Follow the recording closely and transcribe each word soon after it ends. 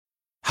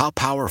How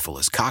powerful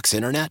is Cox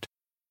Internet?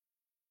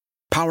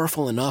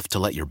 Powerful enough to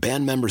let your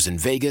band members in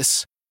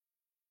Vegas,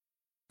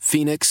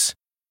 Phoenix,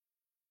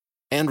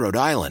 and Rhode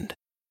Island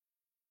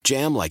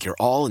jam like you're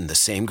all in the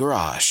same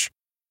garage.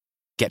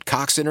 Get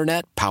Cox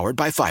Internet powered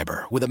by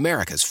fiber with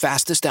America's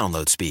fastest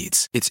download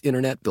speeds. It's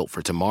internet built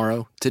for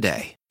tomorrow,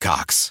 today.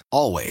 Cox,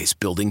 always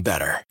building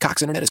better.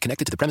 Cox Internet is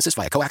connected to the premises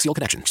via coaxial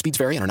connection. Speeds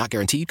vary and are not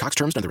guaranteed. Cox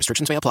terms and other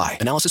restrictions may apply.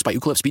 Analysis by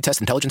Ookla Speed Test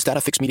Intelligence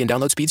Data. Fixed median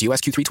download speeds. US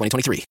Q3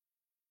 2023.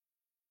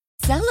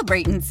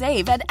 Celebrate and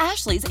save at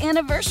Ashley's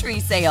Anniversary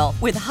Sale.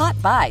 With Hot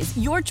Buys,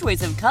 your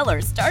choice of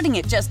colors starting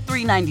at just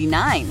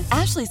 $3.99.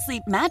 Ashley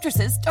Sleep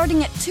mattresses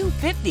starting at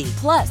 $2.50.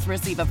 Plus,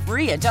 receive a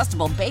free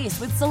adjustable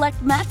base with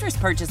select mattress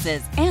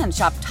purchases. And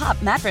shop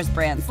top mattress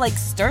brands like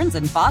Stearns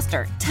 &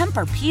 Foster,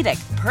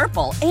 Tempur-Pedic,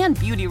 Purple, and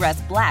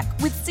Beautyrest Black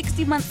with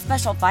 60-month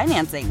special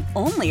financing.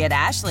 Only at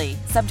Ashley.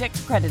 Subject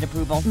to credit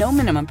approval. No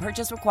minimum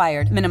purchase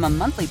required. Minimum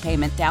monthly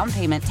payment, down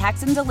payment,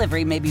 tax, and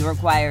delivery may be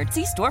required.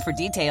 See store for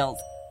details.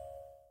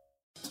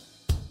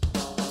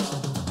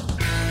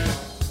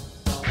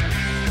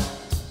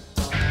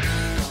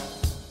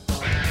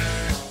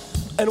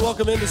 And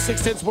welcome into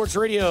 610 Sports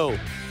Radio.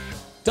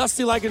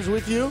 Dusty Likens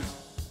with you.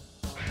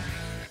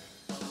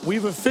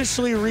 We've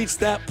officially reached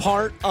that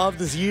part of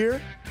this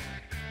year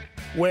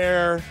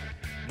where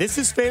this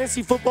is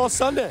Fantasy Football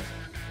Sunday.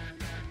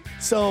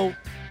 So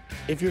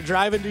if you're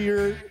driving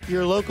to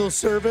your local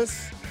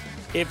service,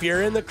 if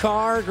you're in the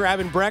car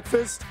grabbing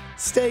breakfast,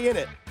 stay in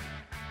it.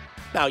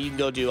 Now, you can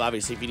go do,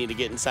 obviously, if you need to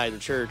get inside the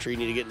church or you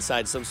need to get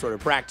inside some sort of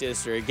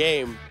practice or a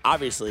game,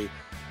 obviously,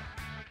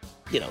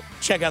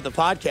 check out the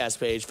podcast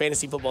page,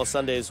 Fantasy Football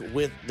Sundays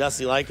with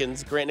Dusty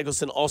Likens. Grant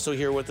Nicholson also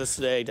here with us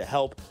today to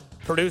help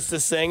produce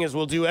this thing, as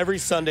we'll do every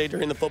Sunday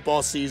during the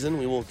football season.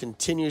 We will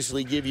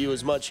continuously give you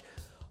as much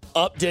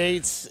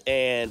updates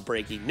and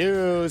breaking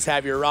news,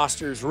 have your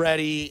rosters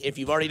ready. If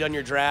you've already done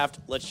your draft,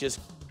 let's just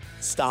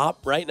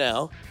stop right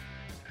now,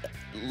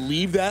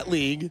 leave that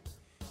league,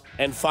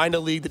 and find a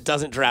league that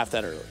doesn't draft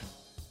that early.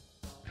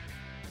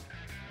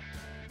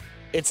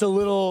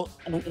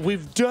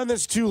 We've done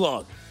this too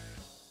long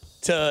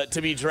to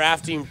be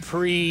drafting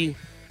pre-start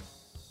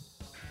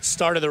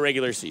of the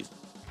regular season.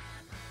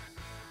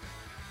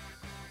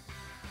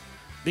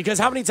 Because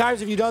how many times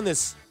have you done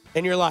this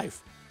in your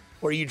life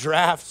where you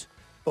draft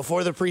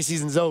before the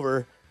preseason's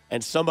over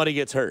and somebody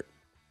gets hurt?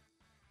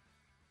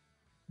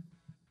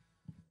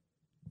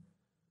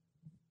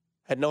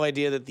 Had no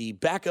idea that the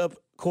backup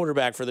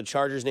quarterback for the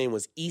Chargers' name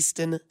was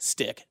Easton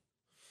Stick.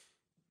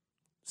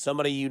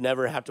 Somebody you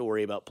never have to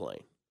worry about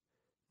playing.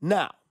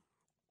 Now,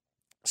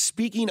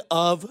 speaking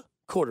of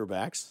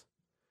quarterbacks,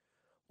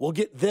 we'll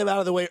get them out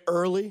of the way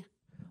early.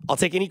 I'll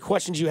take any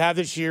questions you have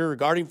this year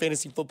regarding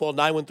fantasy football,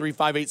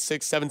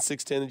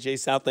 913-586-7610, the Jay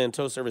Southland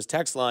Tow Service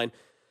text line.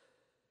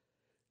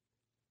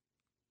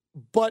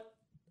 But,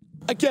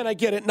 again, I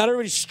get it. Not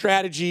everybody's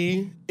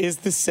strategy is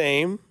the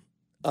same.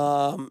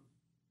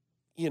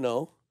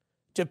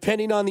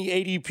 Depending on the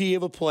ADP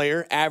of a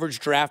player, average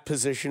draft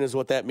position is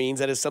what that means.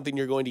 That is something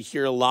you're going to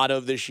hear a lot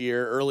of this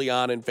year early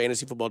on in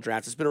fantasy football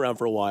drafts. It's been around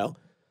for a while.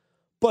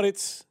 But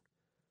it's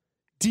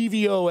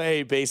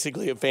DVOA,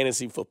 basically, of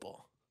fantasy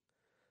football.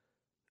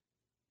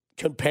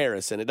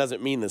 Comparison. It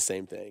doesn't mean the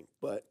same thing.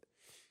 But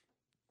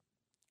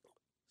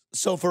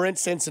so, for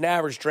instance, an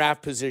average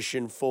draft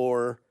position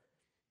for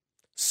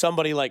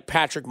somebody like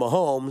Patrick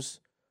Mahomes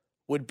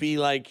would be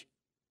like,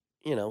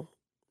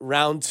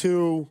 round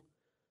 2,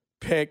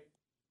 pick,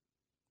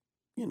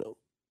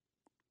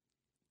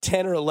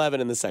 10 or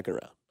 11 in the second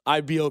round.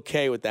 I'd be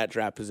okay with that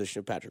draft position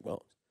of Patrick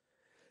Mahomes.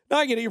 Now,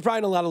 I get it. You're probably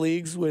in a lot of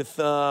leagues with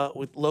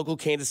local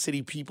Kansas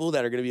City people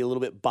that are going to be a little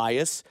bit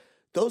biased.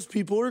 Those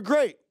people are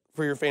great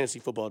for your fantasy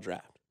football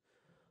draft.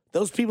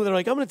 Those people that are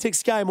like, I'm going to take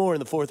Sky Moore in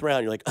the 4th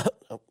round. You're like,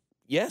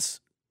 yes,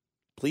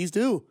 please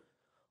do.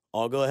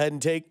 I'll go ahead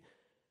and take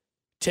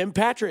Tim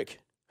Patrick,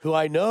 who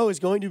I know is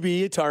going to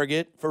be a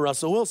target for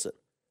Russell Wilson.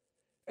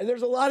 And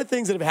there's a lot of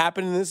things that have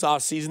happened in this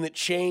offseason that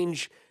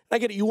change. I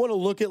get it. You want to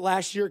look at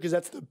last year because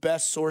that's the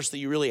best source that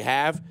you really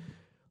have.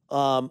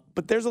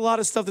 But there's a lot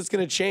of stuff that's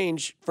going to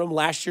change from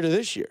last year to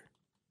this year.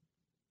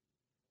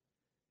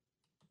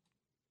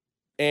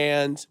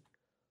 And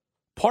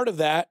part of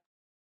that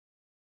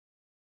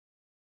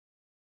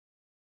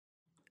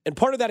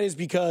is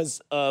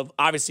because of,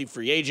 obviously,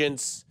 free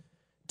agents,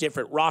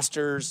 different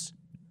rosters,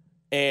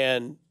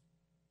 and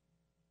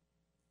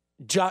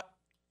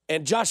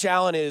Josh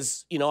Allen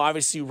is,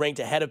 obviously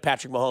ranked ahead of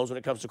Patrick Mahomes when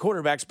it comes to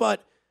quarterbacks.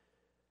 But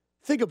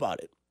think about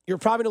it. You're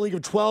probably in a league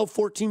of 12,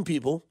 14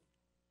 people.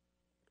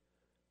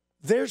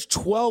 There's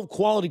 12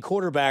 quality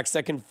quarterbacks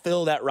that can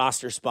fill that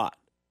roster spot.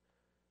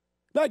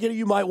 Now, I get it.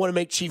 You might want to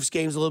make Chiefs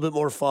games a little bit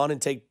more fun and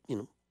take,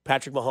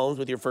 Patrick Mahomes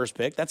with your first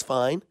pick. That's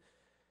fine.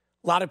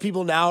 A lot of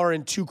people now are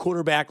in 2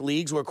 quarterback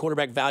leagues where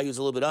quarterback value is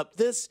a little bit up.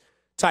 This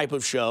type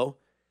of show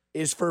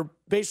is for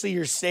basically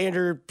your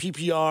standard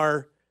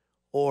PPR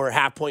or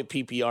half-point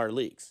PPR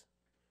leagues.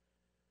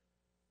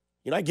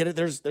 I get it.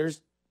 There's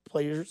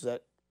players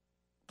that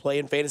play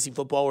in fantasy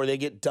football where they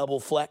get double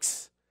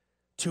flex,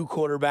 2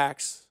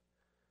 quarterbacks.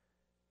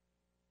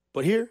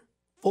 But here,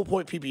 full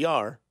point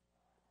PPR.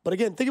 But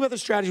again, think about the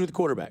strategy with the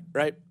quarterback,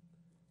 right?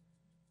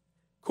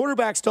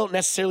 Quarterbacks don't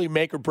necessarily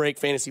make or break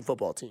fantasy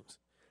football teams.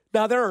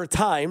 Now, there are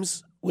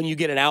times when you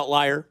get an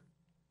outlier,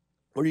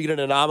 or you get an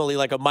anomaly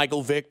like a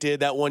Michael Vick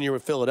did that one year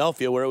with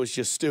Philadelphia where it was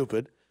just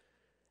stupid.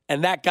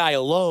 And that guy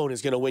alone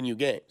is going to win you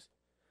games.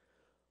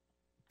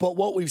 But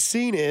what we've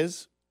seen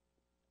is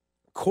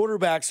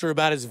quarterbacks are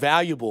about as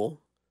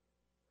valuable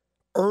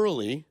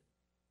early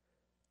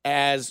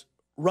as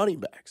running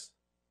backs.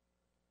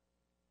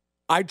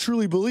 I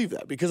truly believe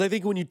that because I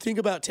think when you think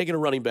about taking a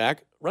running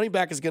back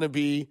is going to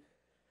be,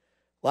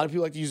 a lot of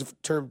people like to use the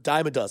term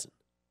dime a dozen.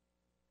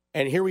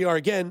 And here we are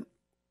again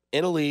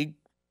in a league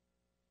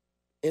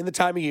in the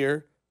time of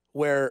year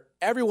where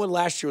everyone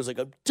last year was like,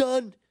 I'm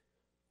done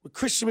with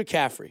Christian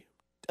McCaffrey.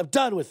 I'm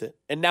done with it.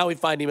 And now we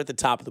find him at the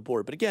top of the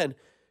board. But again,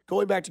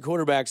 going back to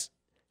quarterbacks,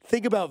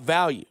 think about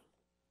value.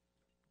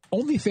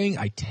 Only thing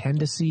I tend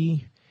to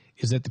see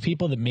is that the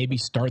people that maybe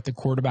start the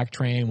quarterback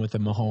train with a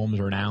Mahomes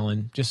or an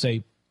Allen just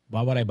say,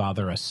 why would I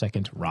bother a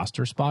second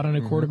roster spot on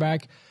a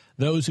quarterback?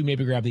 Those who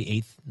maybe grab the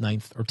 8th,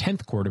 9th, or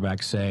 10th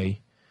quarterback say,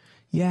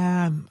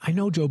 yeah, I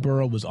know Joe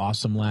Burrow was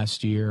awesome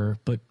last year,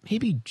 but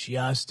maybe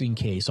just in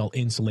case, I'll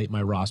insulate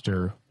my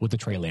roster with the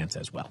Trey Lance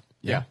as well.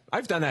 Yeah,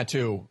 I've done that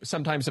too.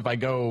 Sometimes if I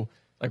go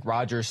like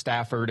Rodgers,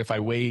 Stafford, if I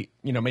wait,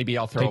 maybe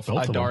I'll throw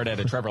a dart at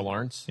a Trevor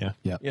Lawrence.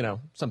 Yeah.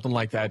 Something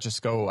like that,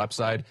 just go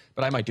upside.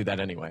 But I might do that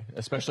anyway,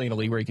 especially in a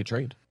league where you could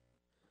trade.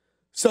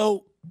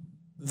 So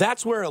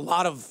that's where a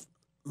lot of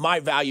my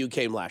value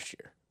came last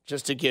year.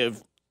 Just to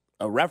give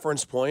a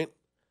reference point,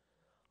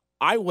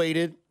 I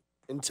waited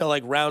until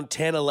like round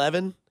 10,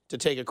 11 to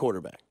take a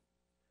quarterback.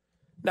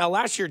 Now,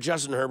 last year,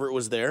 Justin Herbert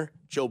was there.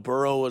 Joe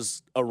Burrow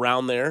was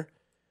around there.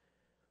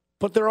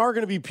 But there are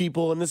going to be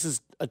people, and this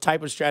is a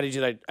type of strategy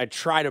that I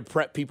try to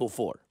prep people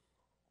for.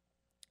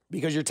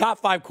 Because your top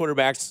 5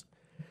 quarterbacks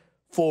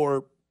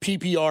for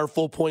PPR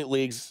full point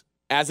leagues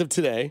as of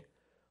today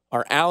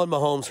are Allen,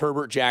 Mahomes,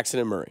 Herbert, Jackson,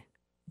 and Murray.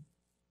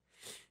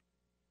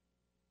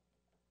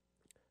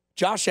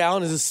 Josh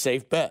Allen is a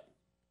safe bet.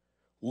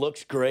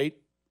 Looks great.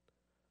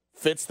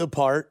 Fits the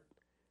part.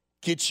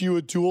 Gets you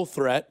a dual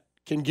threat.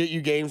 Can get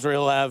you games where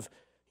he'll have,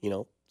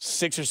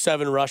 6 or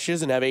 7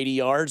 rushes and have 80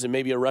 yards and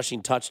maybe a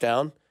rushing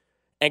touchdown.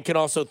 And can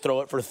also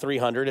throw it for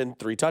 300 and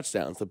 3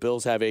 touchdowns. The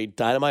Bills have a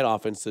dynamite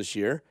offense this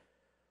year.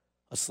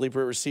 A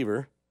sleeper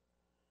receiver.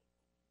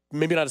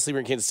 Maybe not a sleeper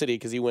in Kansas City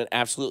because he went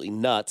absolutely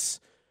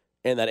nuts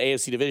in that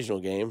AFC divisional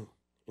game.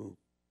 And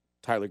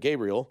Tyler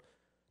Gabriel,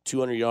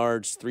 200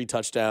 yards, 3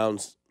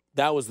 touchdowns.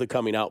 That was the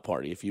coming out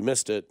party. If you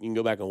missed it, you can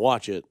go back and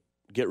watch it.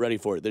 Get ready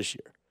for it this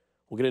year.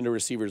 We'll get into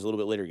receivers a little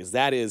bit later because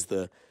that is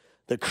the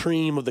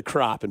cream of the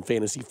crop in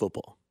fantasy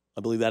football.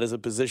 I believe that is a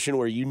position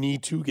where you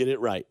need to get it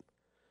right.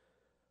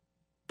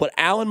 But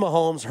Allen,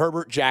 Mahomes,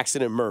 Herbert,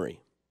 Jackson, and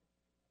Murray,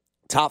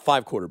 top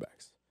 5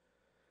 quarterbacks.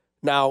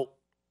 Now,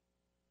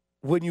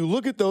 when you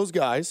look at those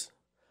guys,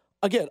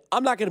 again,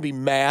 I'm not going to be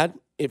mad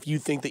if you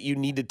think that you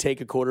need to take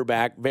a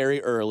quarterback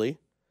very early.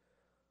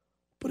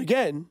 But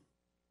again,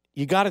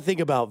 you got to think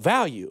about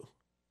value.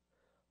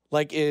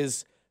 Like,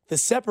 is the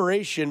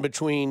separation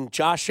between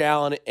Josh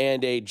Allen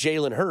and a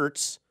Jalen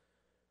Hurts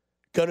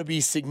going to be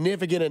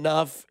significant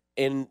enough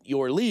in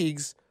your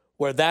leagues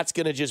where that's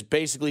going to just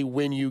basically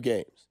win you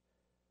games?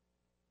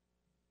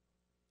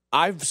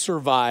 I've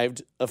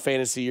survived a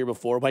fantasy year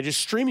before by just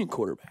streaming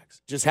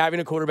quarterbacks, just having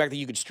a quarterback that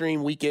you could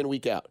stream week in,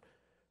 week out.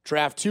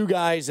 Draft 2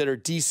 guys that are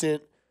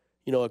decent.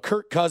 A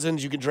Kirk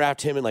Cousins, you can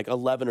draft him in like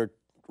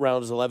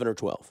rounds 11 or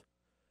 12.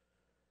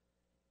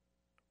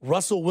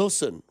 Russell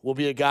Wilson will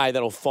be a guy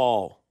that'll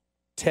fall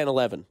 10,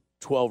 11,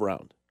 12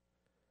 round.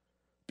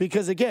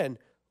 Because again,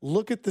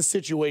 look at the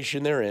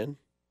situation they're in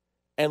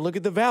and look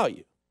at the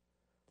value.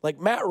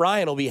 Like Matt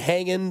Ryan will be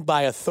hanging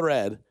by a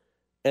thread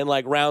in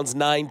like rounds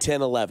 9,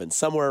 10, 11,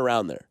 somewhere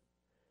around there.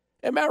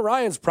 And Matt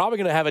Ryan's probably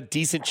going to have a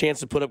decent chance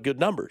to put up good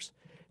numbers.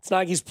 It's not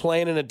like he's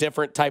playing in a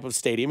different type of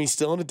stadium. He's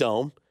still in a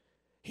dome.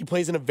 He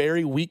plays in a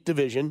very weak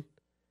division.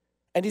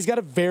 And he's got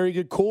a very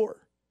good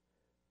core.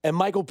 And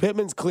Michael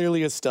Pittman's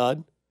clearly a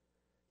stud.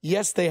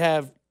 Yes, they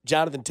have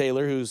Jonathan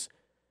Taylor, whose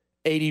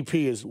ADP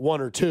is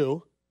 1 or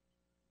 2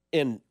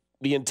 in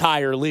the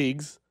entire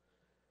leagues.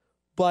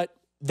 But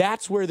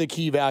that's where the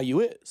key value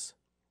is.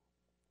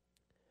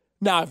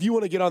 Now, if you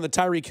want to get on the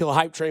Tyreek Hill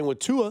hype train with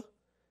Tua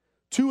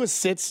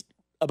sits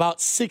about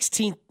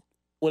 16th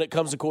when it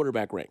comes to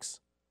quarterback ranks.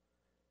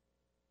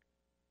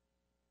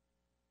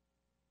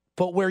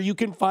 But where you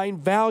can find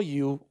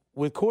value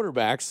with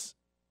quarterbacks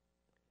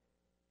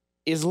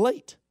is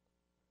late.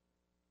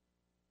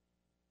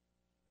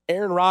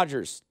 Aaron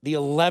Rodgers, the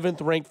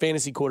 11th ranked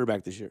fantasy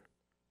quarterback this year.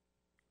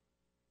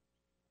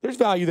 There's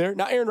value there.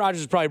 Now, Aaron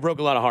Rodgers probably broke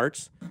a lot of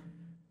hearts.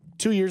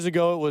 2 years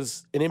ago, it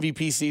was an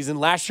MVP season.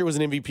 Last year was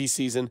an MVP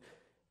season.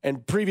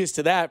 And previous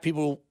to that,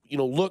 people,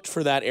 looked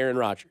for that Aaron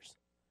Rodgers.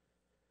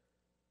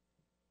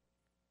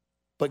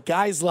 But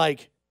guys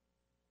like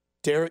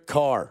Derek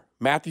Carr,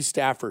 Matthew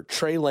Stafford,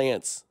 Trey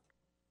Lance,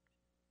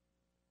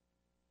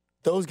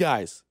 those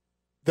guys,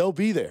 they'll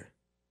be there.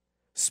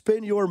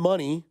 Spend your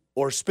money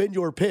or spend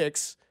your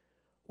picks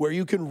where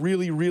you can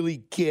really,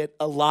 really get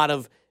a lot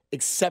of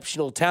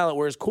exceptional talent,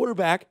 whereas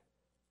quarterback,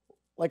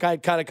 like I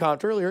kind of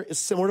commented earlier, is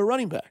similar to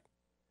running back.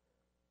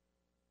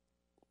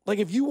 Like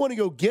if you want to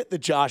go get the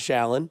Josh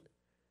Allen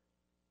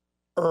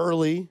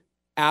early,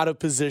 out of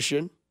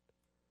position,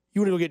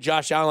 you want to go get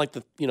Josh Allen like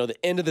the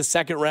end of the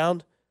second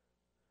round,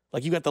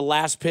 like you got the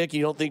last pick,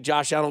 you don't think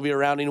Josh Allen will be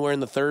around anywhere in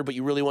the third, but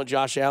you really want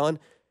Josh Allen,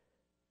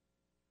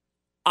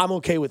 I'm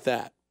okay with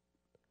that.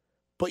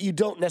 But you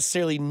don't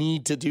necessarily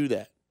need to do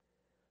that.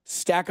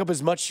 Stack up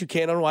as much as you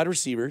can on wide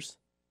receivers.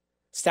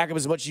 Stack up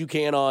as much as you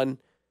can on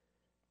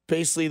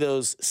basically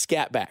those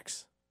scat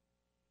backs.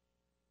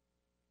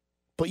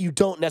 But you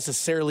don't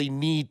necessarily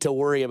need to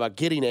worry about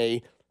getting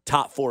a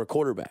top 4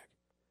 quarterback.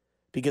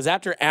 Because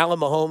after Allen,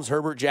 Mahomes,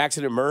 Herbert,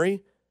 Jackson, and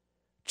Murray,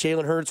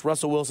 Jalen Hurts,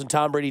 Russell Wilson,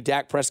 Tom Brady,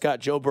 Dak Prescott,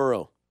 Joe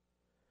Burrow.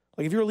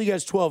 Like if your league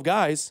has 12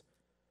 guys,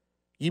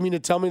 you mean to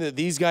tell me that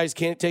these guys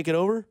can't take it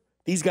over?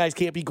 These guys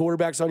can't be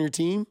quarterbacks on your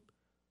team?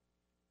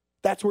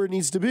 That's where it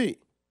needs to be.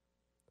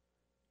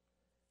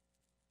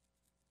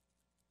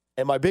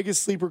 And my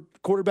biggest sleeper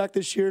quarterback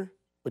this year,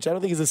 which I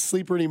don't think is a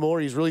sleeper anymore,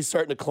 he's really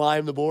starting to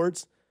climb the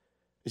boards,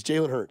 is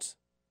Jalen Hurts.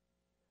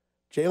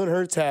 Jalen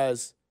Hurts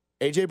has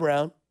A.J.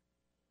 Brown.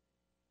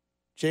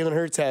 Jalen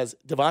Hurts has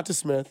Devonta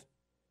Smith.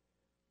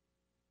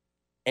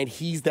 And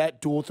he's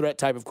that dual threat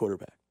type of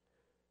quarterback.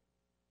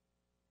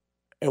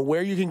 And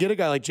where you can get a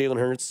guy like Jalen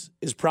Hurts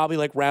is probably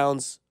like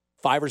rounds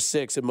 5 or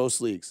 6 in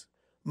most leagues.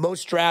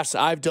 Most drafts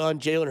I've done,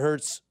 Jalen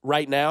Hurts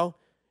right now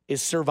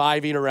is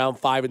surviving around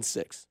 5 and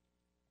 6.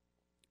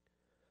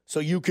 So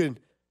you can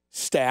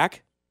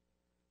stack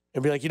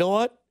and be like, you know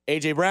what?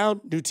 A.J.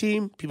 Brown, new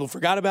team. People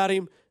forgot about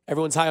him.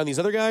 Everyone's high on these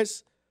other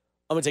guys.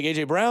 I'm going to take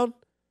A.J. Brown.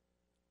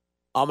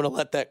 I'm going to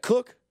let that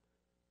cook.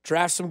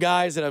 Draft some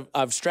guys that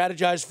I've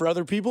strategized for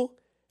other people.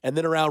 And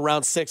then around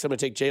round 6, I'm going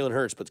to take Jalen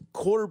Hurts. But the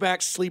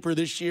quarterback sleeper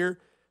this year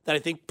that I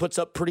think puts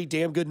up pretty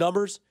damn good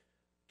numbers,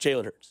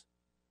 Jalen Hurts.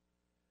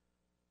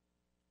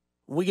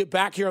 When we get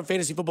back here on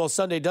Fantasy Football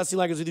Sunday, Dusty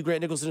Likens with you,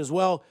 Grant Nicholson as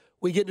well.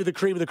 We get into the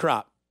cream of the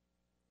crop.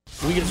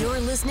 You're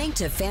listening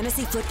to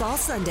Fantasy Football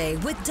Sunday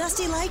with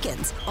Dusty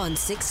Likens on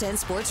 610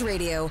 Sports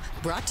Radio.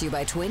 Brought to you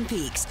by Twin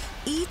Peaks.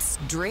 Eats,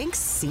 drinks,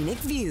 scenic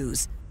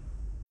views.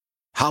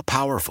 How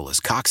powerful is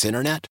Cox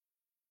Internet?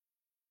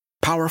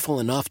 Powerful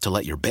enough to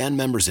let your band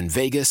members in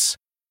Vegas,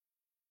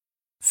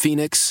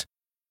 Phoenix,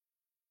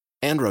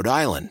 and Rhode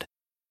Island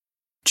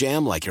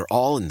jam like you're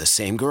all in the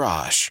same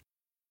garage.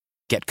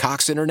 Get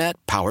Cox Internet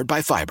powered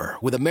by fiber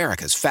with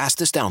America's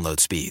fastest download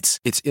speeds.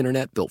 It's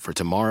internet built for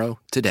tomorrow,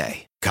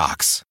 today.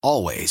 Cox,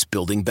 always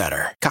building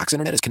better. Cox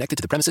Internet is connected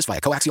to the premises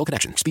via coaxial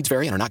connection. Speeds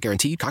vary and are not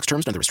guaranteed. Cox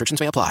terms and other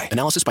restrictions may apply.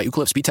 Analysis by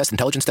Ookla Speed Test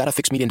Intelligence Data.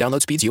 Fixed median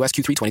download speeds. US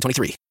Q3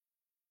 2023.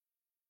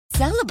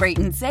 Celebrate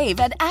and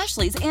save at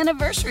Ashley's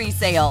Anniversary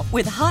Sale.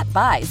 With Hot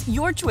Buys,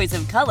 your choice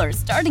of colors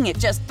starting at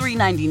just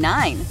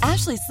 $3.99.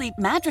 Ashley Sleep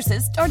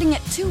mattresses starting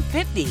at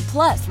 $2.50.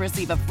 Plus,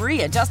 receive a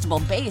free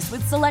adjustable base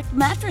with select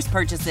mattress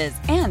purchases.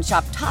 And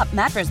shop top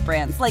mattress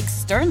brands like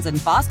Stearns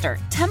 & Foster,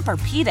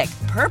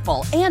 Tempur-Pedic,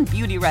 Purple, and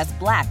Beautyrest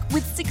Black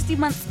with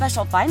 60-month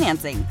special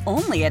financing.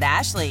 Only at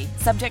Ashley.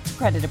 Subject to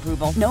credit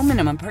approval. No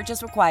minimum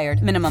purchase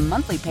required. Minimum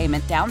monthly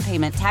payment, down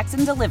payment, tax,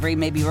 and delivery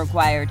may be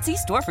required. See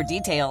store for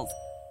details.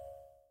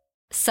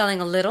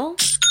 Selling a little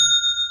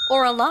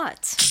or a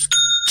lot?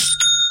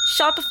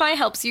 Shopify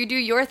helps you do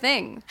your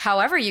thing,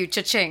 however you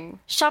cha-ching.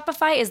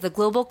 Shopify is the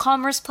global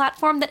commerce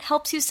platform that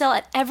helps you sell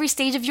at every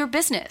stage of your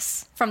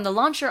business. From the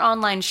launch your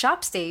online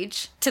shop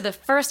stage, to the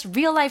first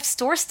real-life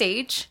store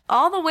stage,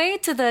 all the way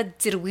to the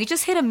did we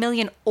just hit 1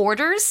 million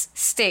orders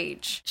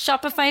stage.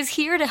 Shopify's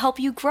here to help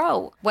you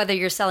grow. Whether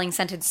you're selling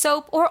scented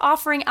soap or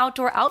offering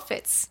outdoor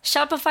outfits,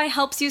 Shopify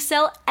helps you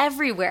sell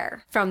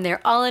everywhere. From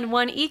their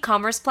all-in-one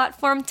e-commerce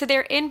platform to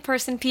their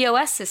in-person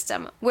POS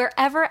system,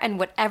 wherever and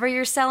whatever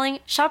you're selling,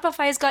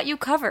 Shopify's got you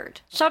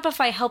covered.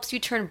 Shopify helps you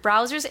turn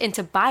browsers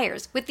into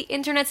buyers with the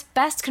internet's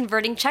best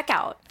converting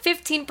checkout.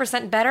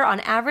 15% better on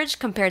average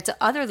compared to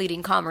other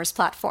leading commerce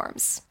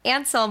platforms.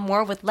 And sell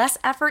more with less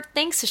effort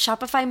thanks to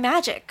Shopify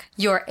Magic,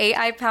 your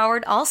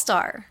AI-powered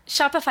all-star.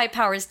 Shopify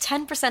powers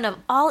 10% of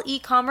all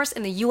e-commerce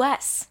in the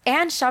U.S.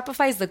 And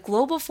Shopify is the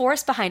global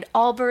force behind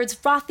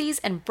Allbirds, Rothy's,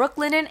 and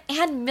Brooklinen,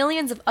 and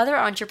millions of other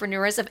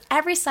entrepreneurs of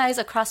every size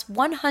across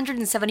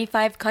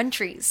 175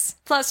 countries.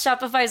 Plus,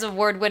 Shopify's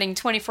award-winning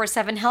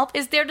 24/7 help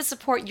is there to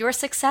support your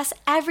success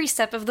every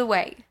step of the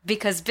way.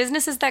 Because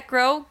businesses that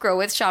grow, grow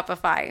with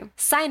Shopify.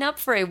 Sign up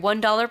for a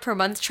 $1 per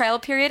month trial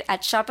period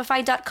at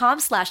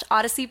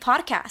shopify.com/Odyssey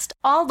Podcast,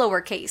 all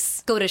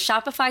lowercase. Go to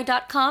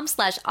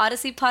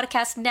shopify.com/Odyssey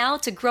Podcast now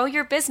to grow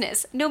your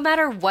business, no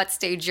matter what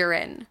stage you're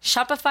in.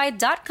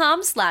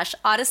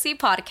 Shopify.com/Odyssey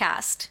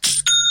Podcast.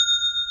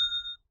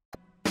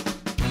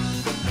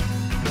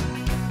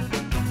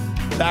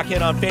 Back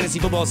in on Fantasy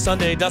Football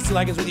Sunday. Dusty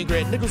Likens with you,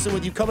 Grant Nicholson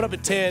with you. Coming up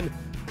at 10,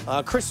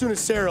 Chris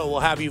Unicero will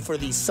have you for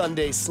the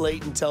Sunday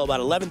slate until about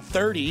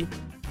 11:30.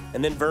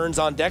 And then Vern's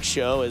on deck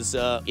show is,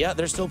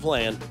 they're still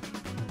playing.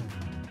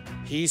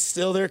 He's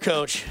still their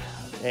coach,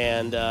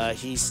 and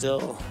he's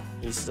still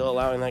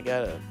allowing that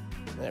guy to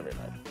Never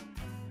mind.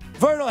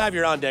 Vern will have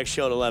your on-deck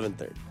show at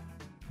 11:30.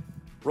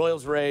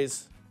 Royals,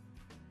 Rays.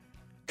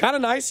 Kind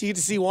of nice. You get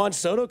to see Juan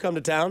Soto come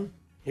to town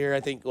here,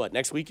 I think,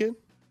 next weekend?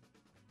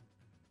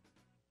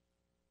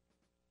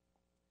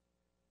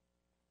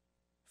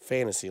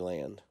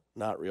 Fantasyland,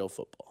 not real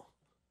football.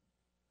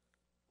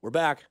 We're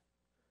back.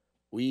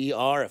 We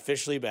are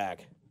officially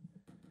back.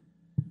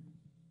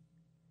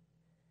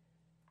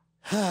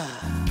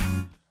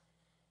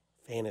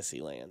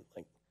 Fantasyland.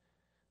 Like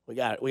we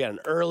got an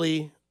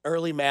early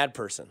mad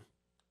person.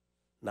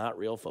 Not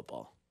real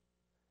football.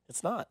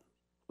 It's not.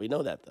 We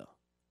know that though.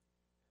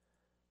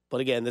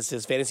 But again, this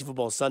is Fantasy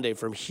Football Sunday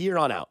from here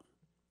on out.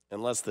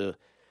 Unless the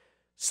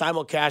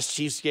simulcast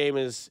Chiefs game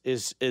is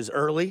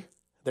early.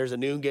 There's a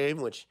noon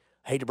game, which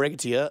I hate to break it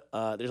to you.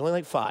 There's only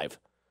like 5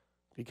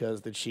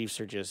 because the Chiefs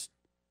are just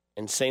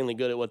insanely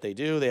good at what they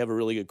do. They have a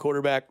really good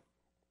quarterback.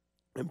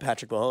 And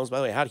Patrick Mahomes, by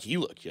the way, how did he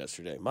look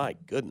yesterday? My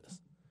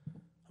goodness.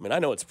 I mean, I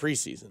know it's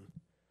preseason.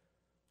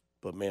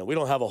 But, man, we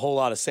don't have a whole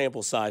lot of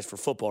sample size for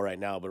football right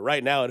now. But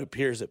right now it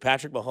appears that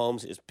Patrick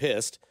Mahomes is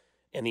pissed,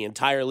 and the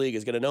entire league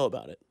is going to know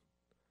about it.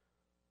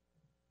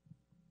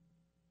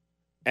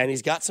 And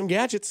he's got some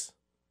gadgets.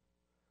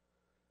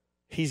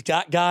 He's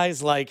got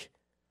guys like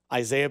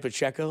Isaiah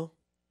Pacheco,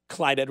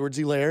 Clyde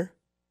Edwards-Helaire,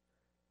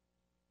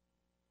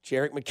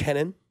 Jerick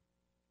McKinnon,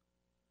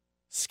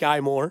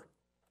 Sky Moore.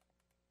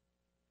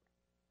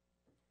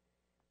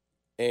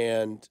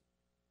 And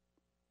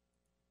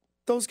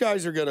those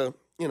guys are going to,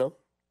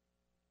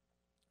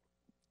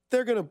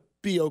 they're going to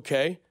be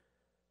okay.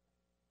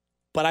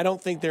 But I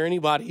don't think they're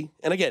anybody.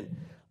 And again,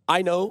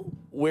 I know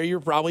where you're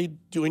probably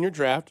doing your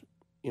draft.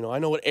 I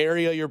know what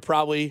area you're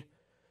probably,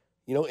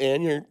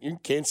 in. You're in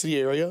Kansas City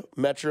area,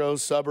 metro,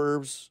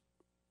 suburbs,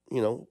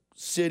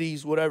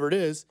 cities, whatever it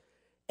is.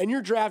 And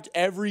your draft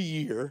every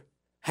year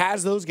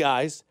has those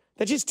guys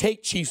that just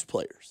take Chiefs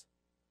players,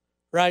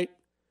 right?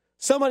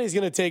 Somebody's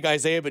going to take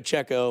Isaiah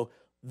Pacheco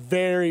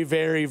very,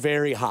 very,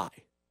 very high.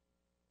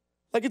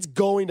 Like it's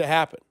going to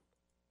happen.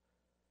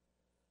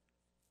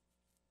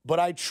 But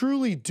I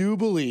truly do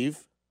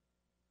believe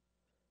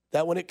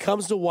that when it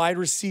comes to wide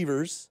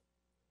receivers,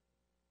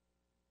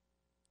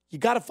 you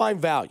got to find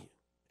value.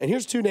 And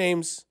here's 2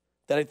 names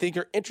that I think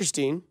are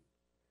interesting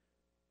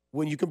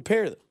when you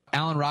compare them.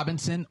 Allen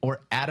Robinson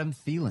or Adam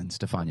Thielen,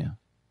 Stefania?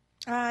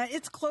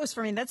 It's close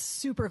for me. That's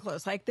super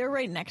close. Like they're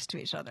right next to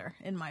each other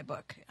in my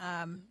book.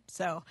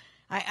 So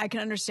I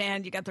can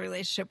understand you got the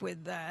relationship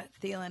with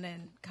Thielen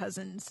and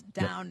Cousins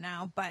down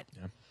now, but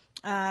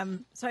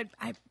so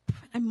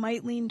I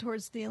might lean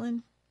towards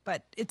Thielen,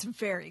 but it's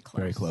very close.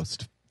 Very close.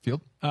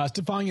 Field?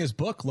 Stefania's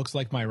book looks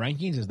like my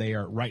rankings as they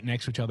are right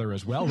next to each other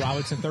as well.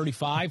 Robinson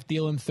 35,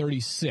 Thielen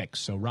 36.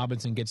 So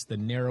Robinson gets the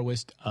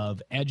narrowest of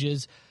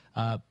edges.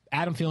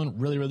 Adam Thielen,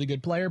 really, really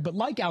good player, but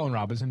like Allen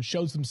Robinson,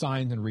 showed some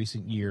signs in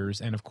recent years.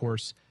 And, of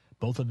course,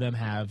 both of them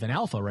have an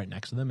alpha right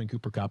next to them in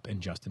Cooper Kupp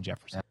and Justin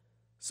Jefferson.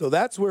 So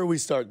that's where we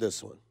start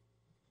this one.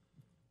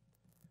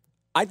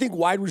 I think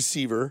wide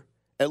receiver,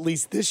 at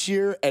least this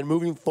year and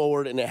moving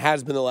forward, and it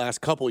has been the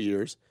last couple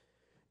years,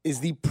 is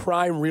the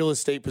prime real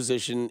estate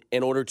position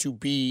in order to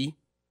be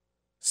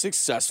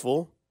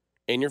successful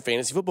in your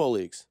fantasy football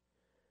leagues.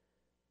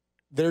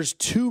 There's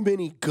too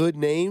many good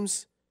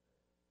names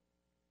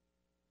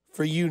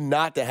for you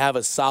not to have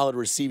a solid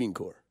receiving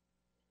core.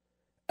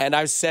 And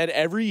I've said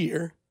every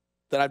year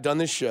that I've done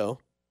this show,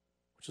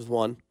 which is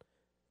 1,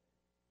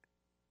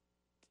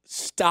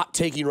 stop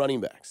taking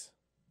running backs.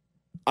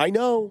 I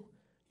know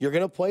you're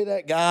going to play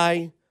that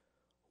guy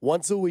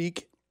once a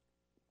week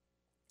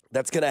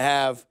that's going to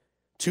have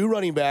 2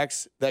 running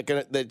backs that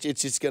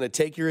it's just going to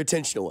take your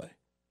attention away.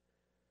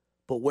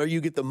 But where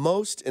you get the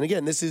most, and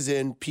again, this is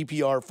in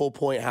PPR, full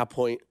point, half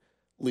point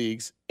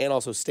leagues, and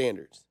also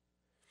standards.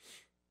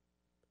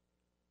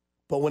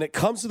 But when it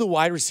comes to the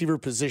wide receiver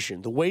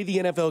position, the way the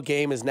NFL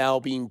game is now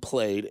being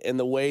played and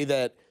the way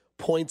that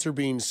points are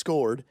being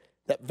scored,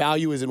 that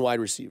value is in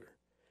wide receiver.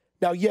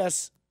 Now,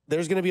 yes,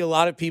 there's going to be a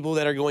lot of people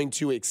that are going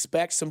to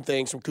expect some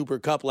things from Cooper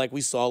Kupp like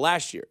we saw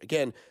last year.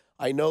 Again,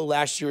 I know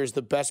last year is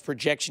the best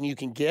projection you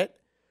can get.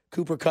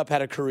 Cooper Kupp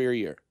had a career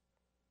year.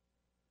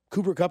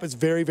 Cooper Kupp is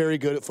very, very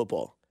good at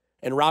football.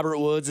 And Robert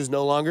Woods is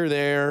no longer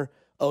there.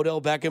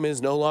 Odell Beckham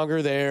is no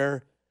longer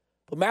there.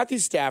 But Matthew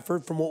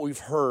Stafford, from what we've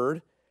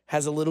heard,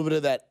 has a little bit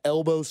of that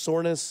elbow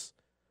soreness,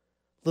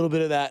 a little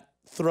bit of that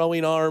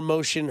throwing arm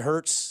motion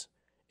hurts.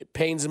 It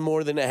pains him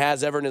more than it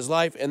has ever in his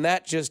life. And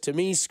that just, to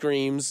me,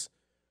 screams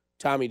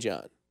Tommy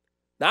John.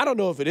 Now, I don't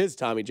know if it is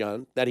Tommy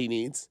John that he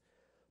needs,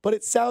 but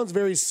it sounds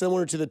very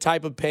similar to the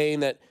type of pain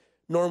that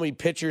normally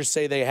pitchers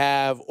say they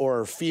have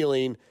or are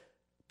feeling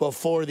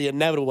before the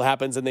inevitable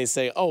happens and they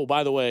say, oh,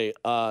 by the way,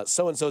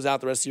 so-and-so's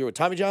out the rest of the year with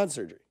Tommy John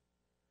surgery.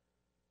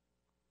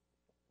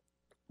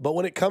 But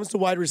when it comes to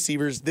wide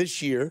receivers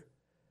this year,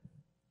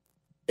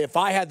 if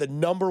I had the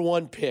number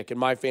 1 pick in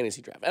my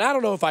fantasy draft, and I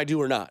don't know if I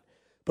do or not,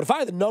 but if I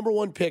had the number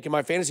 1 pick in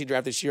my fantasy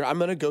draft this year, I'm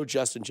going to go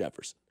Justin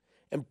Jefferson.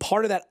 And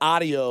part of that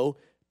audio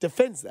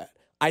defends that.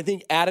 I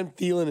think Adam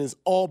Thielen is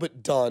all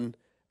but done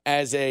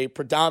as a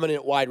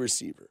predominant wide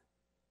receiver.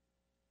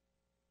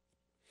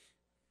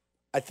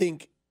 I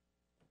think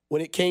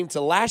when it came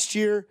to last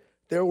year,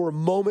 there were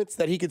moments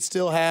that he could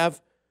still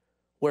have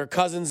where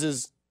Cousins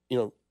is,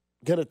 going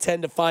to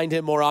tend to find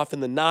him more often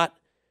than not.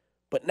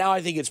 But now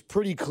I think it's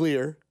pretty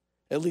clear,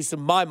 at least in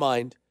my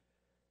mind,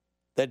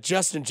 that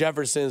Justin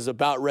Jefferson is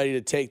about ready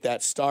to take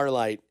that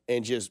starlight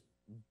and just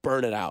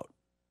burn it out.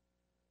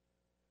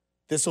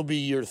 This will be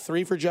year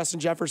 3 for Justin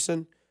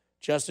Jefferson.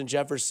 Justin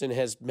Jefferson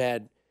has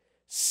had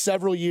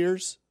several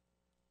years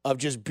of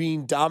just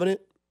being dominant.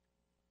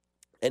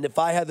 And if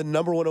I had the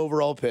number 1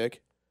 overall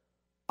pick,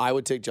 I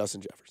would take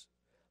Justin Jefferson.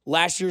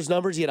 Last year's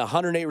numbers, he had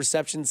 108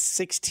 receptions,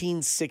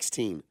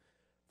 16-16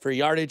 for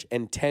yardage,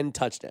 and 10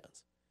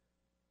 touchdowns.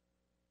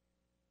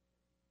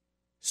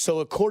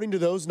 So according to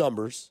those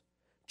numbers,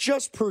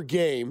 just per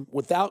game,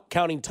 without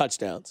counting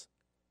touchdowns,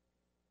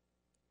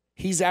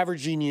 he's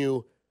averaging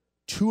you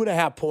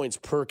 2.5 points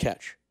per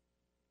catch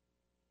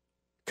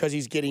because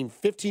he's getting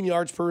 15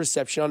 yards per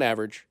reception on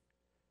average.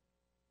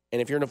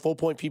 And if you're in a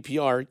full-point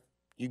PPR,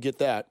 you get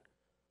that.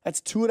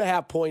 That's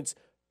 2.5 points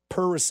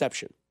per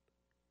reception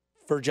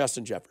for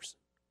Justin Jefferson.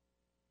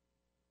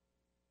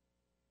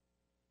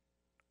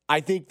 I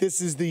think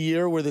this is the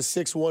year where the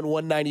 6'1",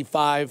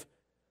 195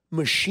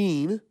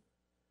 machine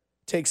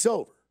takes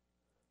over.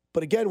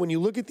 But again, when you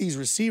look at these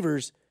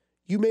receivers,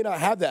 you may not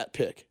have that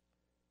pick,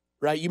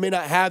 right? You may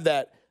not have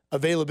that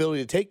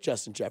availability to take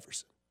Justin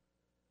Jefferson.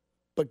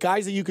 But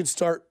guys that you can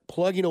start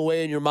plugging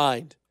away in your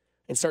mind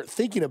and start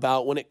thinking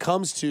about when it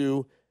comes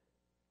to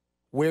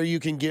where you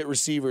can get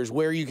receivers,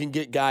 where you can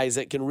get guys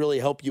that can really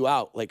help you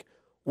out, like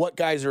what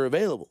guys are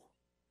available.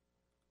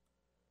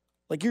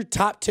 Like your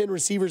top 10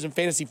 receivers in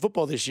fantasy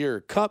football this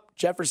year, Kupp,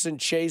 Jefferson,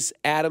 Chase,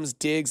 Adams,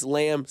 Diggs,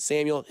 Lamb,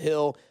 Samuel,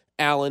 Hill,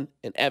 Allen,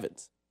 and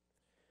Evans.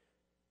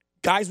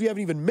 Guys we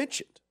haven't even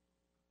mentioned.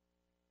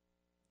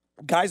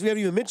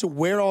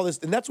 Where all this,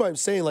 and that's why I'm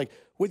saying, like,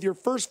 with your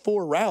first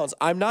 4 rounds,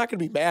 I'm not going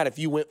to be mad if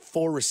you went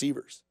 4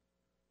 receivers.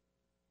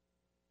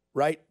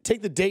 Right?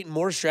 Take the Dayton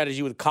Moore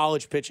strategy with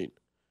college pitching.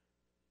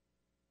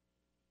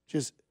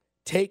 Just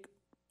take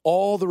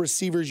all the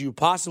receivers you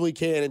possibly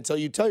can until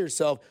you tell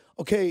yourself,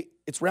 okay,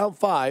 it's round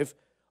 5.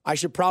 I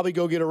should probably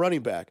go get a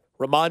running back.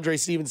 Ramondre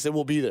Stevenson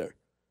will be there.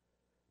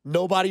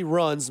 Nobody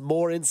runs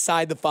more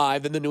inside the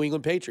 5 than the New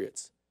England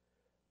Patriots.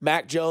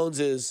 Mac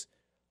Jones is,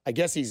 I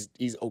guess he's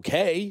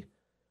okay,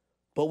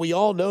 but we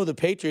all know the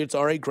Patriots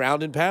are a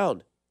ground and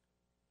pound.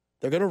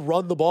 They're going to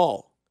run the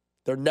ball.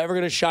 They're never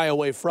going to shy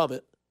away from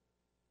it.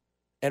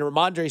 And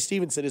Ramondre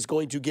Stevenson is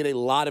going to get a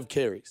lot of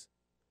carries.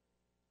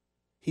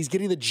 He's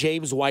getting the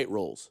James White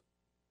roles.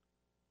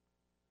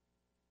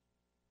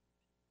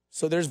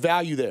 So there's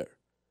value there.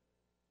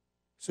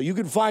 So you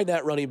can find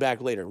that running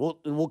back later.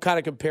 We'll kind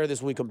of compare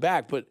this when we come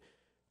back, but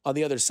on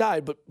the other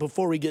side. But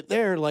before we get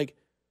there, like,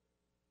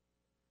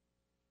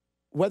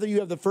 whether you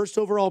have the first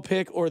overall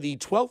pick or the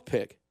 12th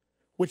pick,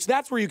 which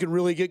that's where you can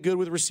really get good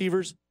with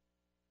receivers,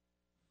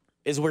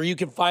 is where you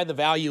can find the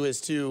value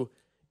as to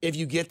if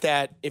you get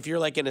that, if you're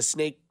like in a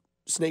snake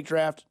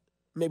draft,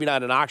 maybe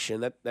not an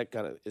auction, that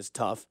kind of is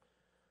tough.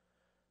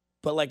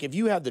 But like if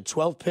you have the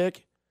 12th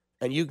pick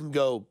and you can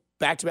go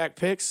back-to-back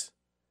picks,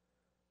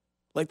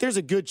 like there's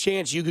a good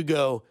chance you could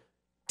go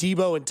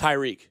Debo and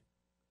Tyreek.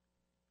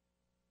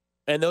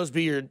 And those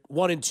be your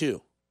 1 and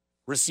 2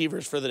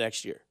 receivers for the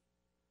next year.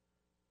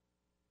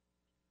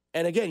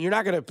 And again, you're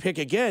not going to pick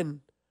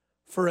again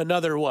for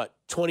another,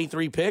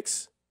 23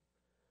 picks?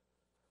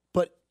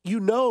 But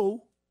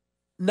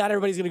not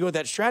everybody's going to go with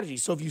that strategy.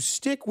 So if you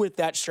stick with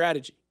that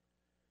strategy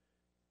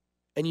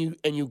and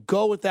you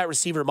go with that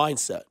receiver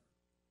mindset,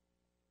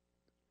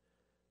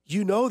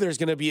 there's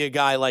going to be a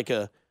guy like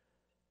a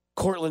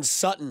Cortland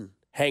Sutton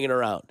hanging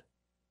around.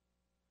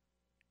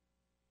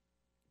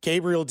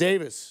 Gabriel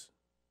Davis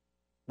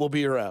will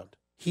be around.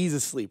 He's a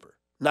sleeper.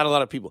 Not a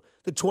lot of people.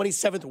 The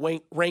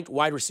 27th ranked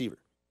wide receiver,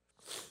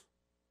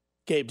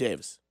 Gabe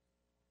Davis.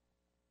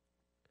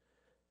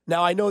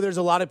 Now, I know there's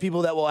a lot of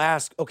people that will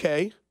ask,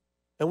 okay,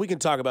 and we can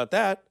talk about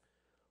that,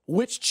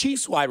 which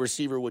Chiefs wide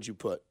receiver would you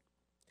put?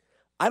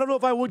 I don't know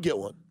if I would get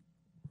one.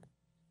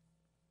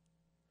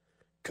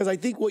 Because I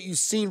think what you've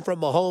seen from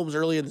Mahomes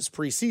early in this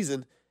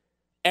preseason,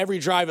 every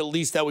drive at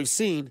least that we've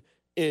seen,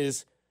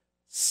 is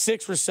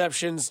 6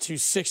 receptions to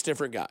 6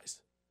 different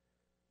guys.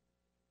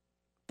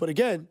 But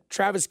again,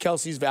 Travis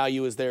Kelce's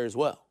value is there as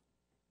well.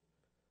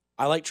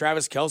 I like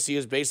Travis Kelce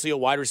as basically a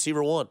wide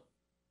receiver 1.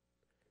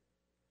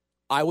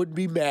 I wouldn't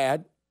be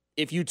mad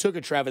if you took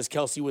a Travis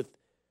Kelce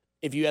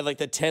if you had like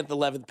the 10th,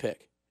 11th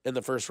pick in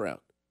the first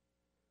round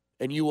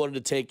and you wanted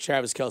to take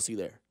Travis Kelce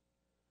there.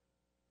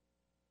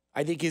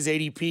 I think his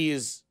ADP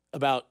is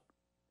about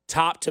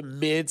top to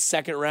mid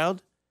second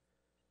round.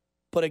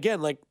 But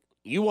again, like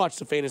you watch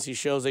the fantasy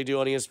shows they do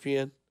on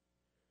ESPN,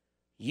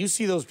 you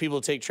see those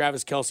people take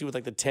Travis Kelce with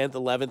like the 10th,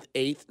 11th,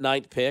 8th,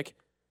 9th pick.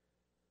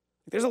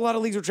 There's a lot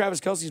of leagues where Travis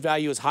Kelce's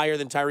value is higher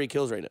than Tyreek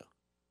Hill's right now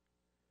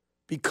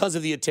because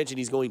of the attention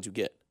he's going to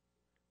get.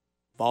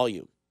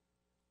 Volume.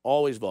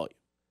 Always volume.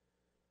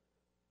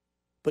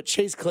 But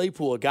Chase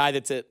Claypool, a guy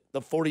that's at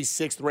the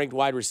 46th ranked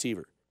wide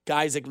receiver.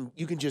 Guys that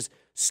you can just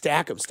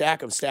stack them.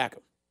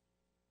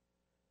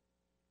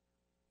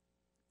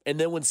 and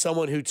then when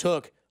someone who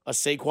took a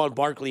Saquon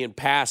Barkley and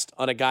passed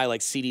on a guy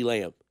like CeeDee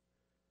Lamb.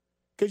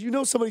 Because you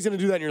know somebody's going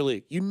to do that in your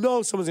league. You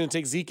know someone's going to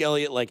take Zeke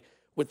Elliott like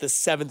with the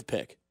 7th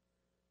pick.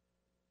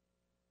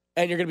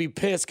 And you're going to be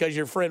pissed because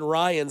your friend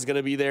Ryan's going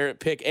to be there at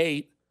pick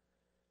 8,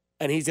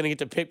 and he's going to get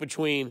to pick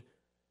between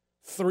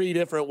 3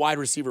 different wide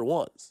receiver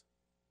ones.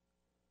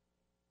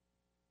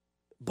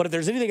 But if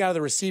there's anything out of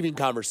the receiving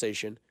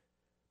conversation,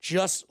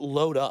 just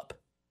load up.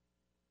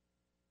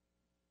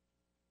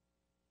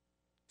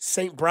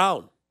 St.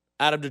 Brown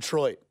out of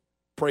Detroit,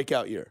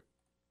 breakout year.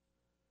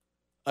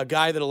 A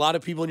guy that a lot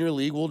of people in your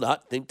league will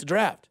not think to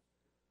draft.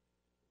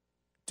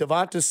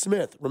 Devonta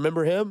Smith,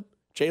 remember him?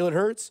 Jalen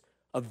Hurts,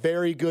 a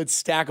very good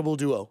stackable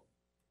duo.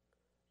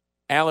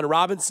 Allen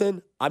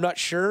Robinson, I'm not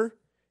sure.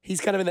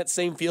 He's kind of in that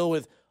same field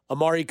with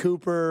Amari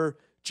Cooper,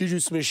 Juju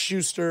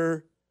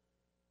Smith-Schuster.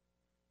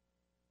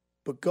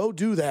 But go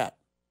do that.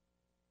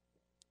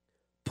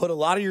 Put a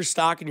lot of your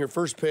stock in your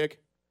first pick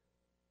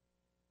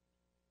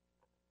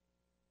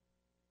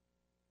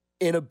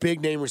in a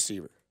big-name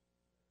receiver.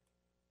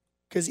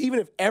 Because even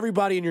if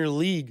everybody in your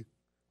league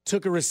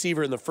took a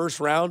receiver in the first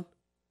round,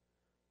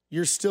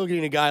 you're still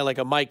getting a guy like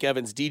a Mike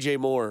Evans, DJ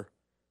Moore,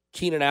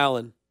 Keenan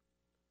Allen,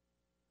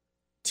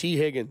 T.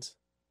 Higgins.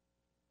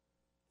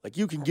 Like,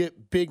 you can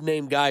get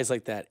big-name guys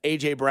like that.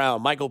 A.J.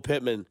 Brown, Michael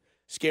Pittman,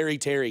 Scary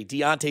Terry,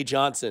 Deontay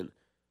Johnson.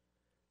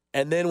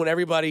 And then when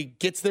everybody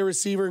gets their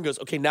receiver and goes,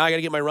 okay, now I got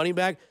to get my running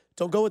back,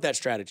 don't go with that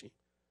strategy.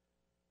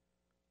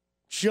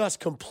 Just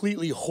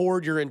completely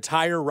hoard your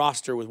entire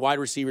roster with wide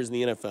receivers in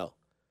the NFL.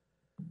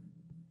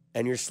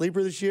 And your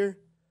sleeper this year,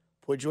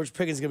 boy, George